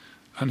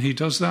 And he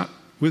does that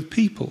with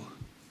people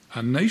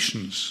and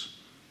nations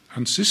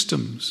and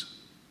systems.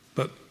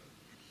 But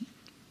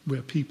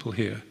we're people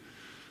here.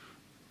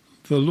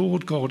 The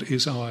Lord God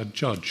is our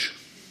judge.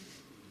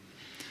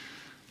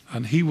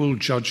 And he will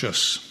judge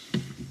us.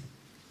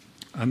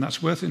 And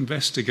that's worth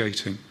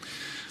investigating.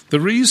 The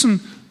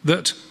reason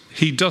that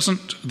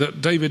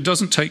David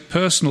doesn't take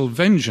personal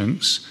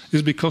vengeance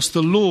is because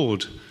the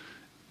Lord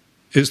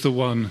is the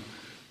one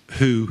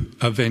who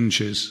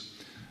avenges.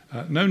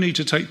 No need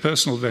to take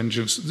personal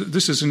vengeance.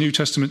 This is a New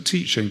Testament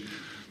teaching.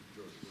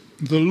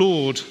 The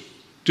Lord,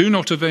 do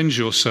not avenge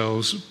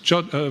yourselves.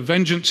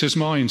 Vengeance is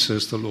mine,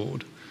 says the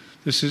Lord.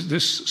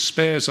 This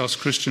spares us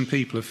Christian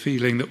people of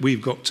feeling that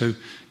we've got to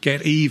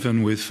get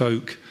even with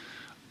folk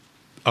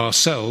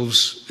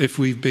ourselves if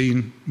we've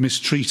been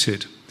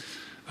mistreated.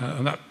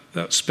 And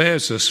that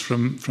spares us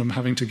from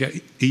having to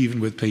get even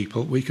with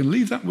people. We can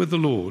leave that with the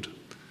Lord.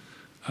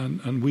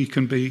 And we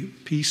can be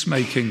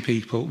peacemaking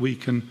people. We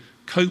can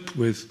cope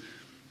with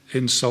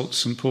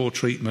insults and poor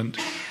treatment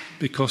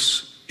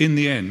because in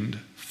the end,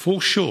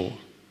 for sure,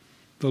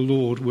 the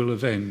Lord will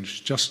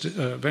avenge.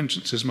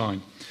 Vengeance is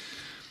mine.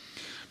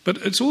 But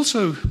it's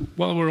also,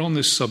 while we're on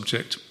this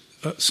subject,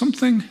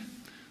 something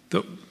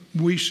that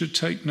we should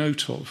take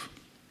note of.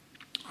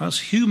 As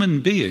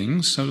human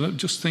beings, so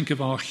just think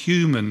of our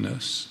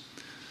humanness,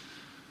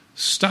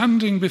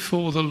 standing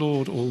before the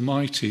Lord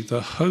Almighty,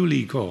 the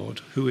holy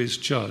God who is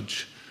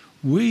judge,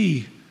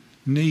 we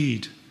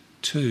need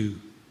to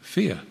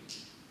fear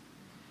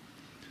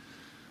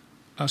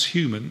as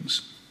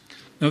humans.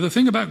 Now, the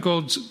thing about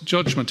God's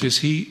judgment is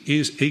he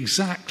is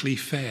exactly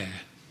fair.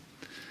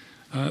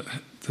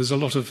 There's a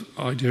lot of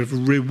idea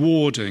of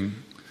rewarding,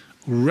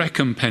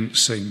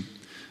 recompensing,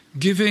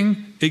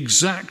 giving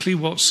exactly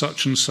what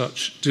such and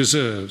such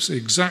deserves,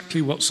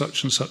 exactly what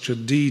such and such a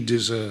deed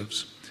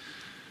deserves.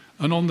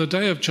 And on the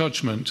day of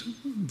judgment,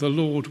 the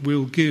Lord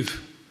will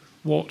give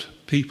what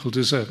people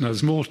deserve. Now,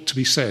 there's more to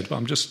be said, but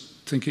I'm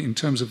just thinking in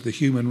terms of the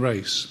human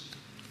race.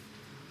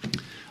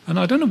 And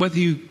I don't know whether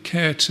you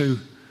care to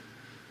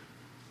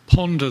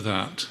ponder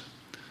that.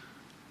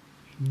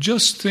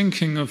 Just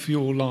thinking of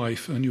your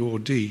life and your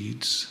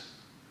deeds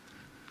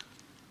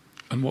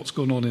and what's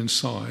gone on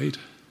inside,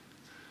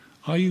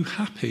 are you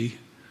happy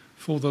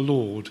for the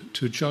Lord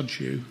to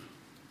judge you?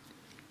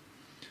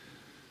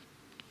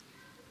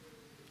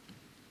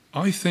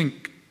 I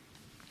think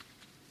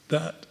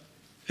that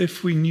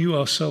if we knew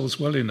ourselves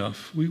well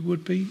enough, we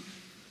would be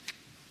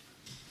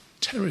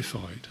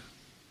terrified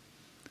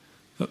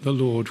that the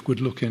Lord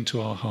would look into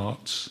our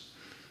hearts,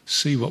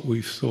 see what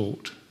we've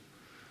thought,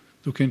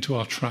 look into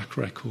our track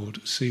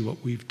record, see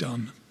what we've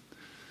done.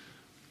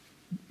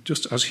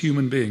 Just as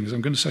human beings,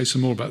 I'm going to say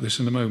some more about this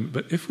in a moment,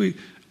 but if we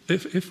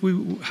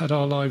had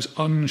our lives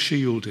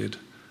unshielded,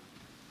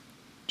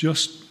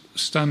 just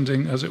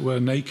standing, as it were,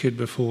 naked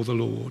before the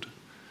Lord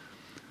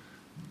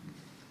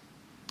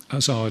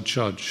as our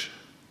judge,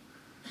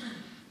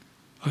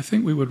 I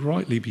think we would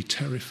rightly be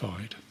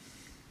terrified.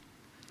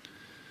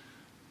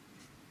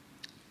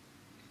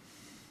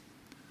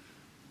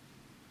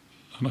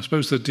 And I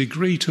suppose the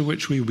degree to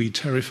which we will be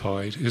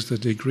terrified is the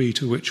degree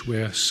to which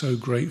we're so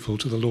grateful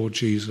to the Lord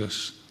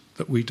Jesus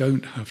that we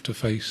don't have to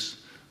face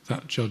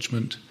that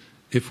judgment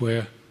if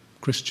we're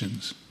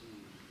Christians.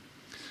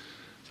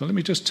 So let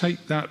me just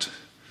take that.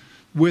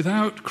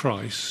 Without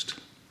Christ,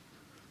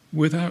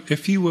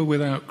 if you were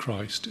without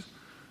Christ,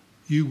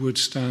 you would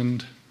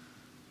stand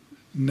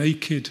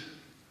naked,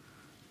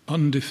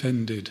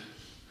 undefended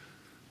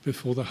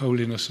before the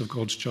holiness of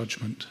God's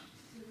judgment.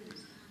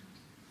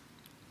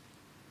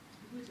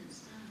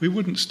 we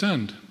wouldn't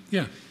stand.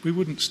 Yeah, we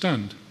wouldn't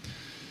stand.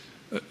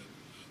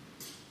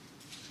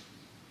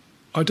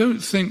 I don't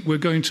think we're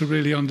going to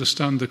really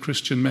understand the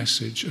Christian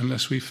message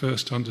unless we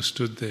first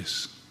understood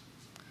this.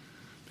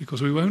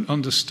 Because we won't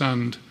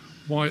understand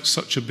why it's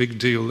such a big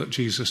deal that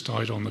Jesus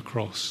died on the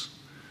cross.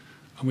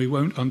 And we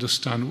won't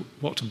understand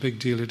what a big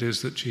deal it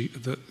is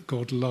that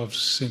God loves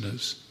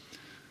sinners.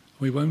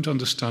 We won't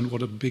understand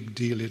what a big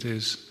deal it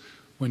is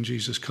when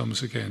Jesus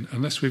comes again,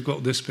 unless we've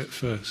got this bit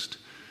first.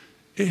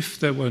 If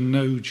there were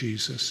no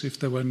Jesus, if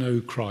there were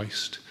no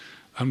Christ,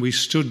 and we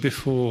stood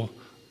before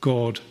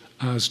God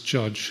as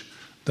judge,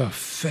 the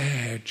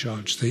fair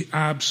judge, the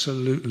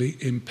absolutely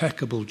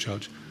impeccable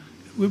judge,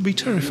 we'd be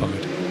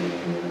terrified.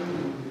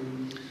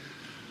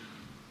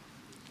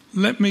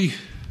 Let me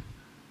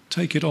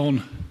take it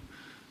on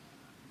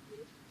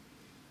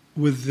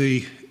with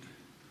the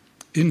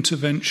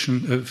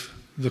intervention of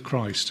the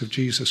Christ, of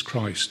Jesus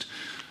Christ.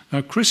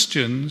 Now,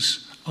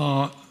 Christians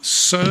are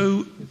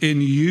so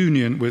in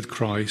union with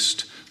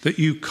Christ that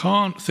you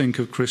can't think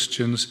of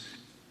Christians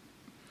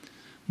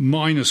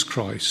minus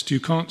Christ. You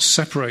can't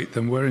separate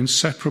them. We're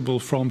inseparable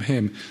from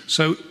him.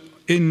 So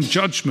in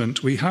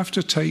judgment, we have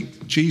to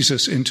take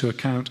Jesus into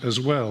account as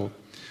well.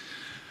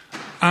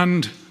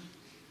 And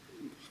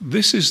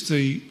this is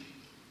the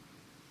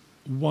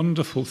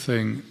wonderful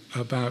thing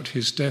about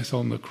his death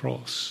on the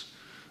cross,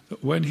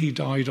 that when he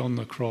died on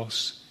the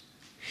cross,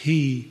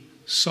 he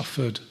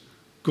suffered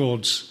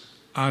God's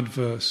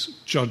adverse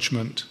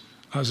judgment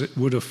as it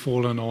would have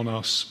fallen on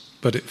us,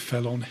 but it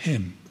fell on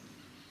him.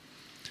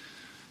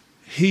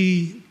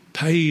 He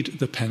paid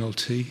the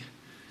penalty.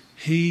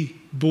 He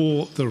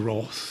bore the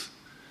wrath,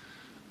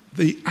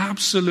 the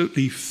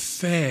absolutely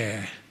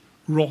fair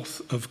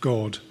wrath of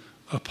God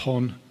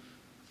upon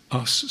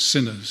us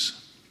sinners.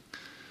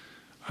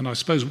 And I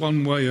suppose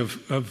one way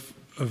of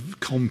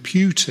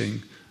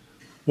computing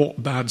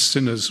what bad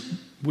sinners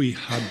we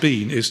had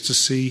been is to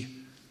see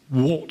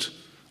what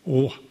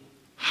or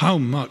how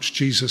much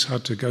Jesus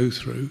had to go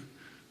through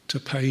to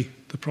pay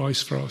the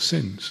price for our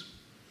sins.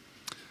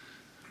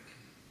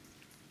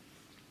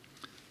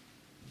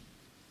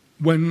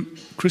 When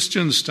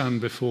Christians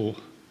stand before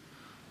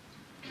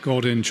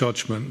God in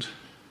judgment,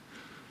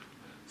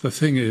 the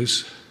thing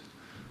is,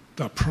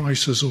 the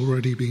price has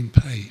already been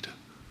paid.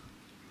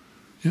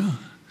 Yeah.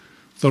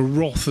 The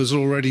wrath has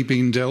already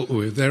been dealt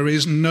with. There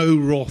is no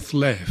wrath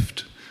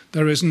left.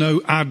 There is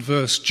no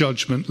adverse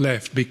judgment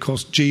left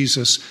because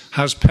Jesus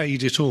has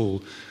paid it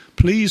all.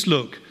 Please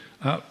look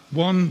at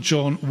 1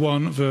 John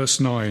 1 verse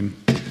 9.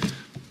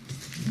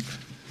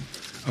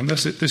 And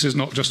this is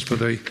not just for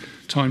the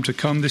time to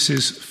come, this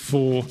is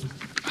for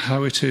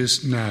how it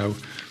is now.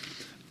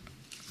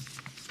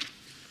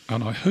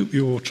 And I hope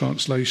your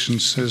translation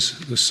says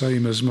the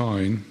same as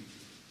mine.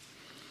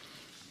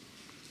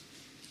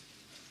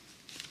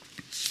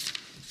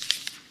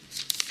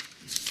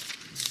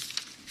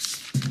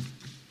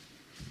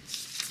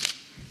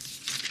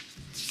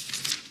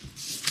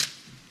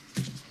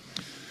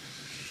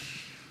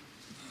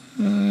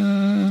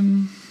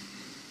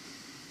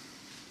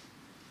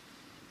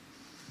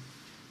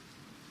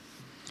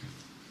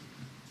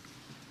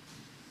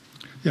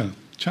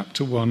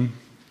 Chapter 1,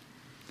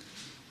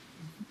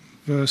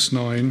 verse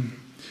 9.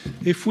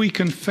 If we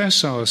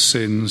confess our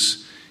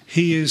sins,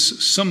 he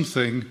is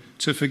something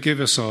to forgive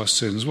us our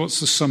sins. What's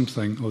the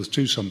something? Well, there's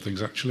two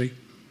somethings, actually.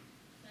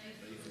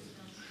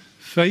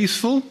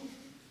 Faithful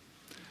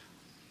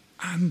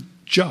and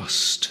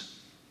just.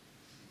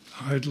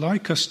 I'd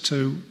like us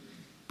to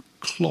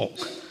clock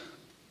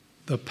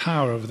the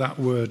power of that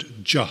word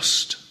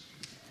just.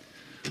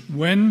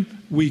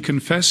 When we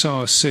confess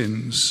our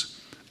sins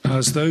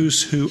as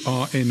those who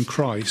are in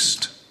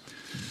Christ,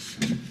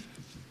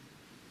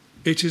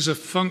 it is a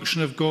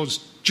function of God's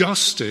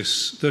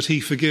justice that he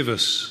forgive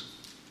us,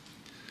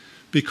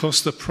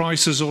 because the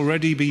price has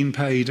already been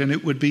paid, and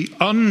it would be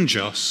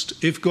unjust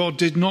if God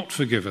did not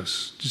forgive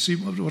us. Do you see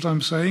what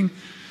I'm saying?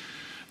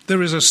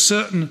 There is a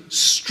certain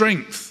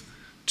strength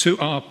to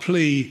our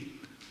plea,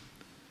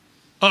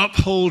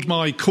 uphold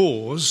my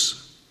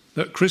cause,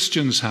 that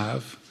Christians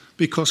have,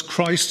 because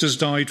Christ has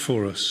died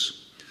for us.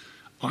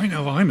 I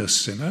know I'm a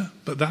sinner,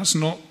 but that's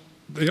not,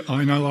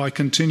 I know I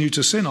continue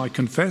to sin, I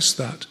confess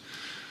that.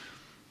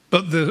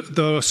 But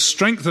the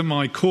strength of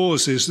my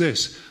cause is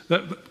this,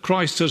 that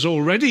Christ has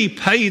already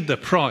paid the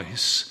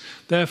price.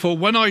 Therefore,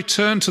 when I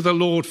turn to the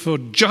Lord for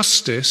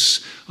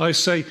justice, I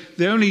say,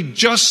 the only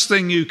just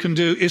thing you can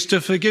do is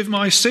to forgive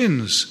my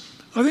sins.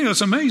 I think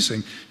that's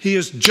amazing. He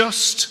is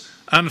just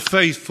and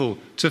faithful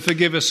to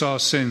forgive us our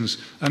sins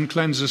and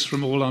cleanse us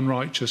from all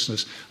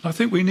unrighteousness. I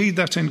think we need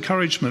that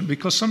encouragement,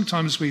 because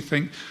sometimes we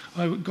think,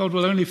 God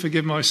will only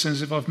forgive my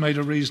sins if I've made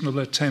a reasonable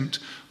attempt,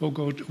 or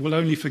God will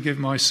only forgive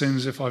my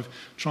sins if I've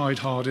tried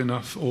hard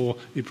enough, or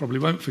he probably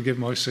won't forgive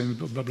my sins,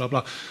 blah, blah, blah,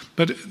 blah.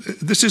 But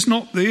this is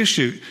not the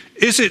issue.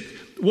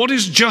 What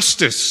is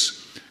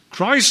justice?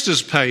 Christ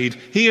has paid.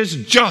 He is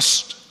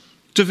just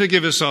to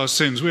forgive us our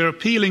sins. We're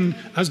appealing,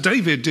 as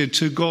David did,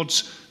 to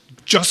God's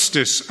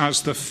justice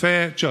as the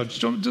fair judge.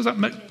 Does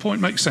that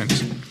point make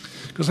sense?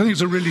 because I think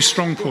it's a really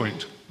strong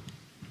point.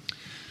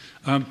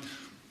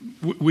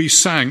 We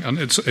sang, and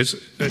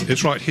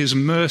it's right, his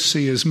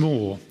mercy is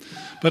more.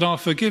 But our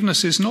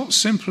forgiveness is not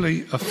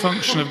simply a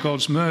function of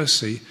God's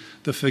mercy.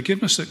 The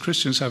forgiveness that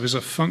Christians have is a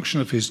function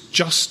of his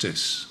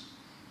justice.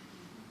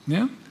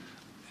 Yeah?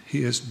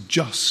 He is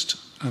just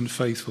and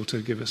faithful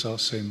to give us our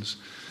sins.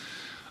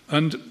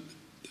 And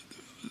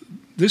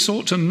this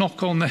ought to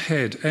knock on the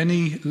head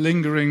any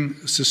lingering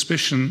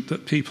suspicion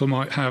that people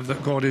might have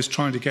that God is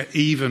trying to get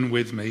even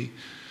with me.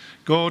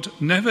 God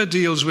never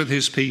deals with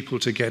his people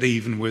to get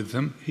even with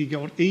them. He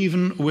got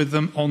even with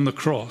them on the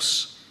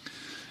cross.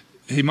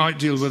 He might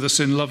deal with us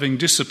in loving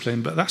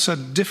discipline, but that's a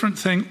different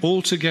thing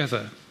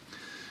altogether.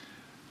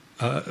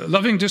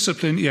 Loving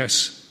discipline,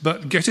 yes,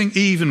 but getting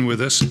even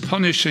with us,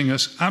 punishing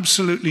us,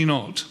 absolutely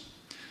not.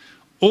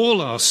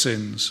 All our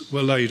sins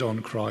were laid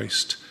on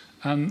Christ,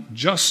 and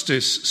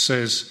justice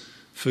says,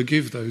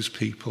 forgive those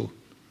people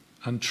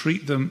and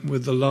treat them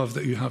with the love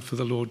that you have for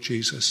the Lord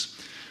Jesus.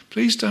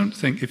 Please don't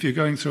think if you're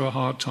going through a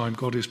hard time,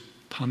 God is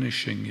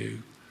punishing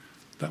you.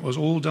 That was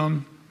all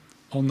done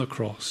on the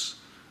cross.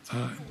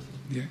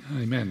 Yeah,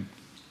 amen.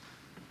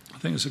 I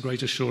think there's a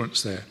great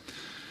assurance there.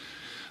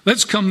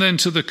 Let's come then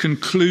to the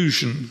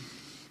conclusion.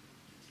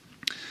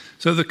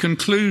 So the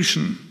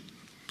conclusion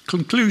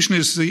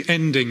is the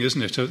ending,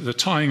 isn't it? The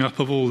tying up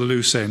of all the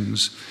loose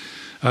ends.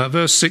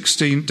 Verse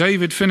 16,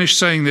 David finished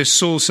saying this.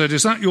 Saul said,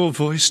 is that your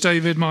voice,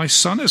 David, my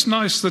son? It's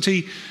nice that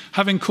he,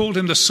 having called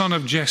him the son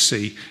of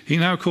Jesse, he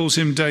now calls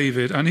him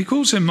David, and he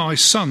calls him my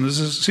son. There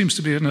seems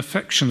to be an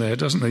affection there,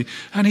 doesn't he?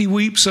 And he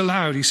weeps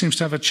aloud. He seems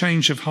to have a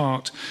change of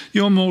heart.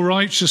 You're more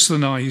righteous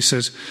than I, he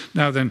says.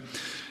 Now then,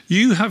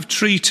 you have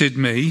treated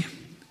me,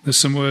 there's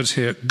some words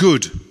here,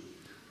 good.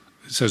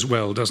 It says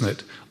well, doesn't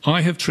it?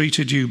 I have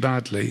treated you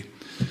badly.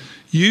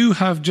 You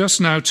have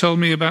just now told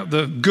me about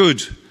the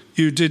good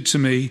you did to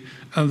me,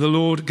 and the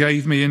Lord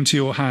gave me into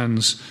your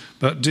hands,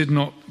 but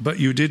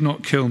you did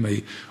not kill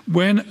me.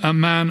 When a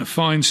man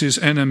finds his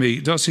enemy,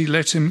 does he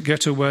let him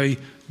get away?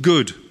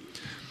 Good.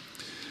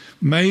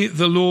 May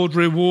the Lord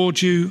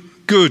reward you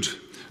good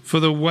for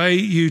the way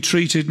you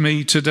treated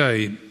me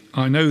today.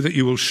 I know that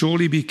you will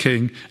surely be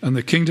king, and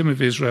the kingdom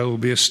of Israel will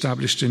be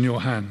established in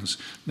your hands.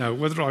 Now,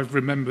 whether I've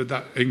remembered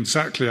that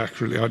exactly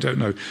accurately, I don't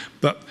know.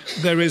 But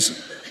there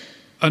is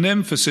an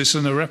emphasis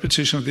and a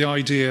repetition of the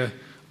idea,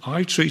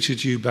 I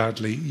treated you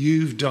badly,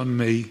 you've done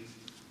me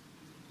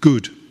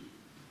good.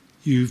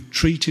 You've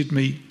treated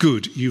me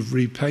good. You've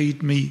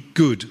repaid me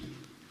good.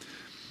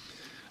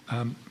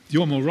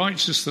 You're more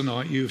righteous than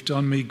I, you've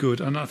done me good.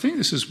 And I think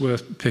this is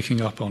worth picking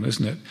up on,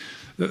 isn't it?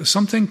 There's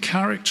something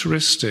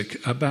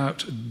characteristic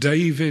about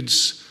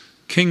David's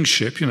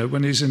kingship,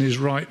 when he's in his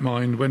right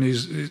mind, when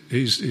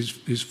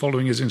he's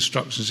following his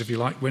instructions, if you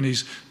like, when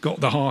he's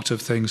got the heart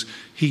of things.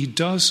 He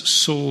does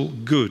Saul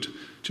good. Do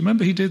you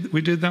remember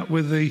we did that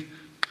with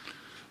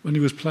when he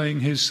was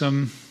playing his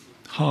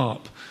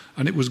harp,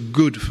 and it was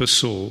good for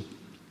Saul.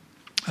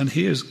 And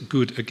here's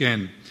good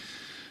again.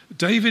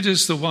 David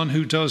is the one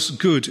who does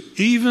good,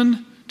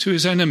 even to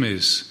his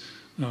enemies.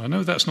 Now, I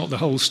know that's not the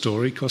whole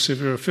story, because if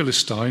you're a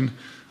Philistine,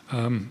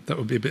 that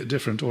would be a bit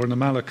different, or an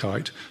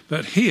Amalekite.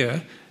 But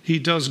here, he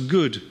does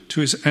good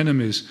to his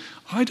enemies.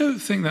 I don't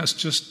think that's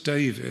just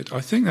David.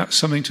 I think that's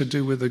something to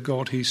do with the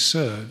God he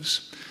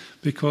serves,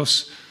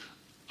 because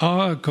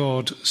our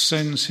God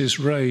sends his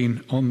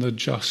rain on the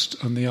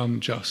just and the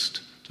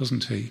unjust,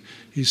 doesn't he?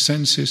 He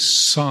sends his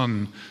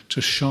sun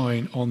to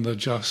shine on the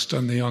just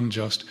and the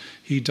unjust.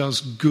 He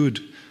does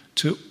good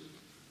to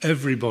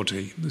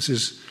everybody. This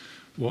is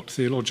what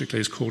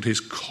theologically is called his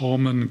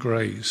common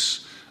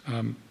grace.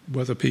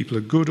 Whether people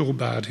are good or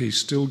bad, he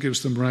still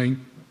gives them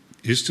rain,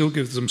 he still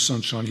gives them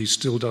sunshine, he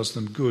still does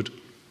them good.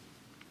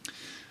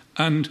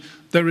 And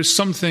there is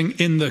something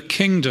in the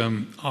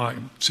kingdom,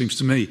 it seems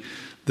to me,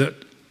 that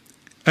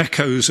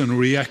echoes and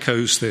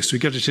re-echoes this. We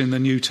get it in the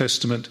New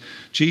Testament.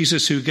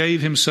 Jesus, who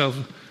gave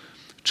himself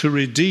to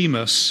redeem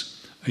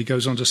us, he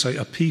goes on to say,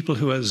 a people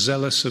who are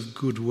zealous of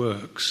good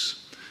works.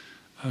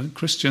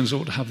 Christians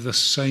ought to have the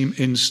same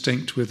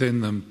instinct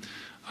within them.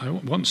 I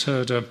once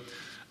heard a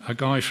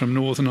guy from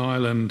Northern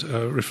Ireland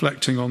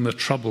reflecting on the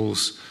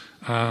Troubles,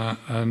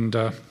 and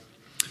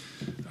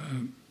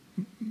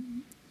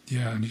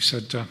he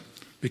said,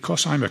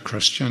 because I'm a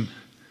Christian,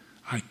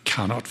 I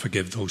cannot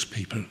forgive those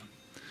people.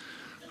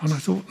 And I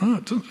thought,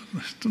 it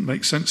doesn't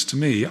make sense to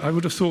me. I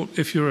would have thought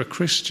if you're a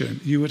Christian,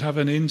 you would have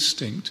an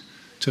instinct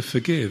to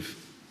forgive.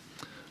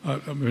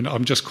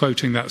 I'm just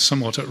quoting that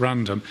somewhat at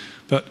random.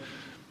 But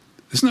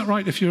isn't that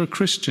right? If you're a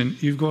Christian,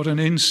 you've got an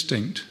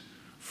instinct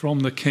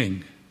from the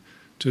King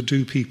to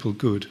do people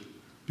good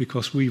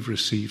because we've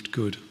received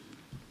good.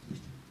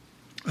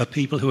 A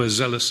people who are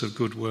zealous of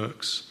good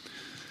works.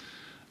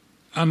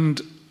 And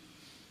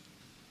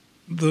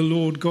the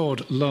Lord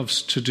God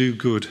loves to do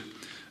good.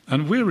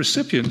 And we're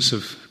recipients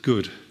of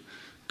good.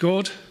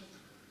 God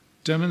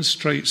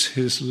demonstrates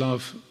his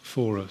love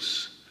for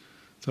us,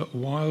 that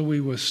while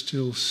we were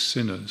still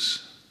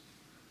sinners,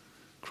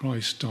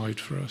 Christ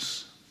died for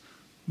us.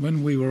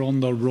 When we were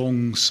on the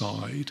wrong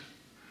side,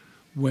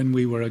 when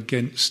we were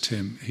against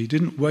him. He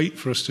didn't wait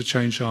for us to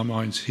change our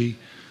minds. He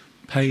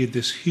paid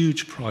this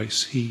huge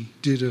price. He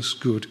did us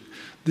good.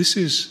 This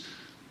is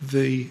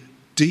the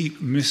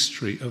deep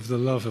mystery of the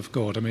love of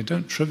God. I mean,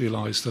 don't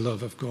trivialize the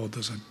love of God.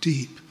 There's a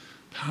deep,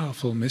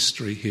 powerful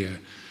mystery here.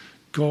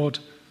 God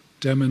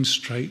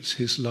demonstrates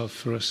his love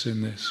for us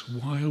in this.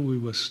 While we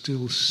were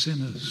still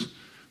sinners,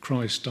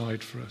 Christ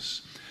died for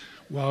us.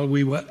 While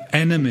we were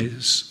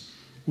enemies,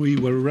 we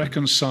were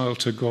reconciled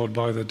to God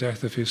by the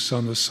death of his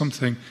Son. There's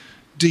something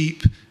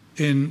deep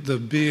in the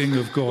being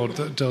of God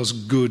that does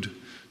good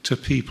to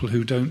people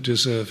who don't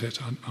deserve it.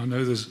 I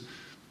know there's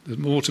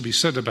more to be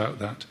said about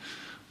that.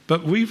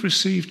 But we've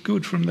received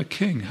good from the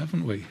King,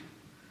 haven't we?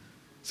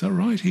 Is that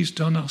right? He's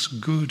done us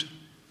good.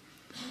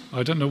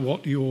 I don't know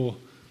what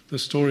the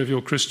story of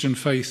your Christian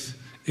faith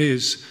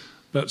is,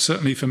 but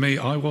certainly for me,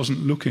 I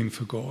wasn't looking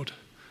for God,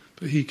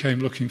 but he came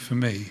looking for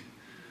me.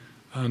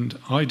 And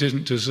I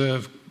didn't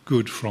deserve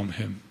good from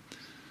him,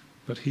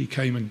 but he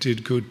came and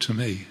did good to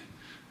me.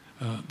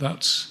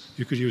 That's,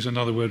 you could use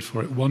another word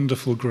for it,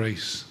 wonderful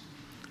grace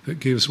that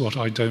gives what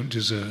I don't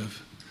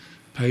deserve,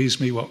 pays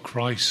me what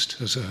Christ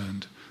has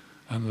earned,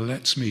 and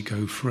lets me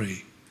go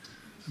free.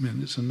 I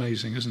mean, it's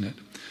amazing, isn't it?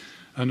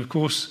 And of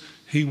course,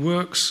 he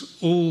works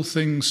all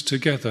things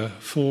together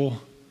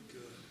for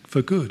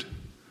good.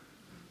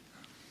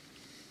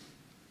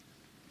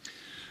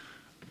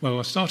 Well,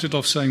 I started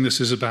off saying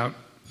this is about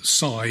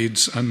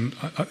sides, and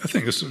I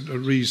think it's a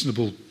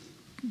reasonable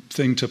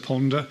thing to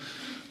ponder.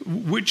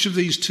 Which of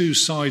these two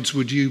sides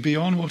would you be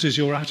on? What is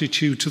your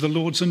attitude to the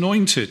Lord's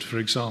anointed, for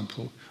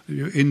example?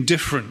 You're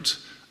indifferent,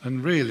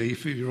 and really,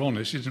 if you're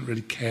honest, you didn't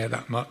really care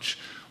that much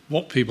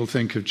what people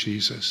think of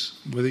Jesus.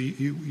 Whether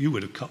you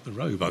would have cut the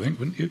robe, I think,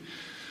 wouldn't you?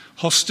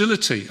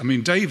 Hostility. I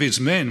mean, David's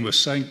men were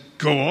saying,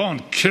 go on,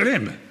 kill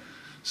him.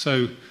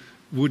 So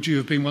would you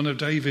have been one of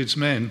David's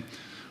men?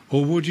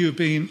 Or would you have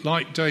been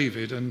like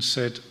David and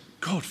said,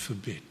 God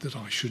forbid that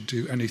I should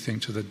do anything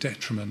to the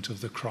detriment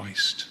of the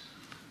Christ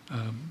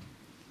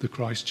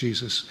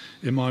Jesus,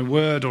 in my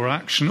word or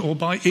action or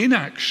by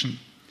inaction.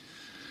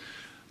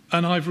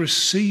 And I've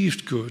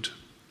received good,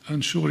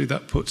 and surely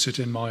that puts it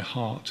in my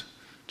heart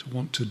to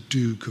want to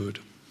do good.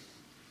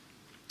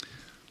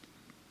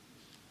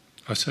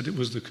 I said it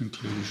was the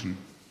conclusion.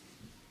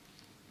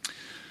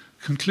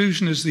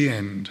 Conclusion is the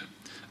end.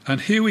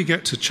 And here we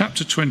get to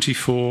chapter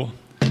 24.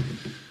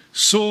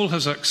 Saul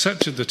has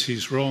accepted that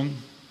he's wrong.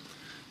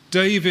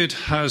 David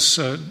has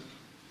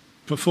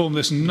performed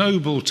this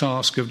noble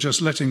task of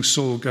just letting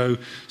Saul go.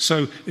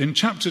 So in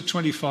chapter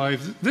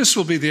 25, this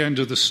will be the end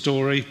of the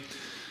story.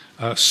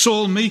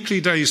 Saul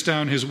meekly lays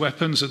down his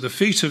weapons at the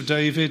feet of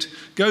David,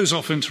 goes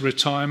off into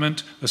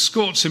retirement,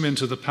 escorts him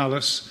into the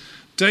palace.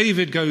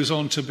 David goes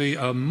on to be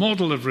a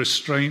model of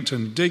restraint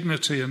and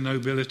dignity and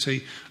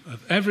nobility,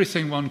 of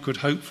everything one could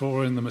hope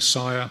for in the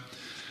Messiah.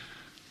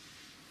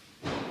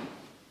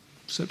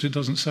 Except it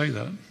doesn't say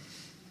that.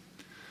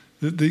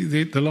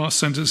 The last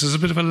sentence is a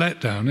bit of a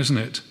letdown, isn't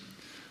it?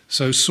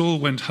 So Saul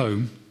went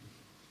home,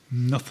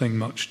 nothing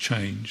much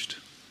changed.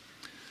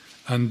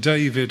 And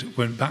David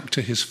went back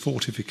to his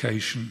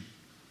fortification.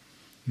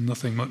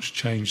 Nothing much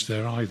changed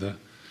there either.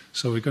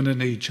 So we're going to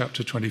need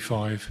chapter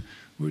 25,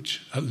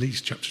 at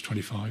least chapter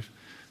 25,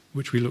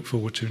 which we look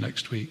forward to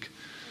next week.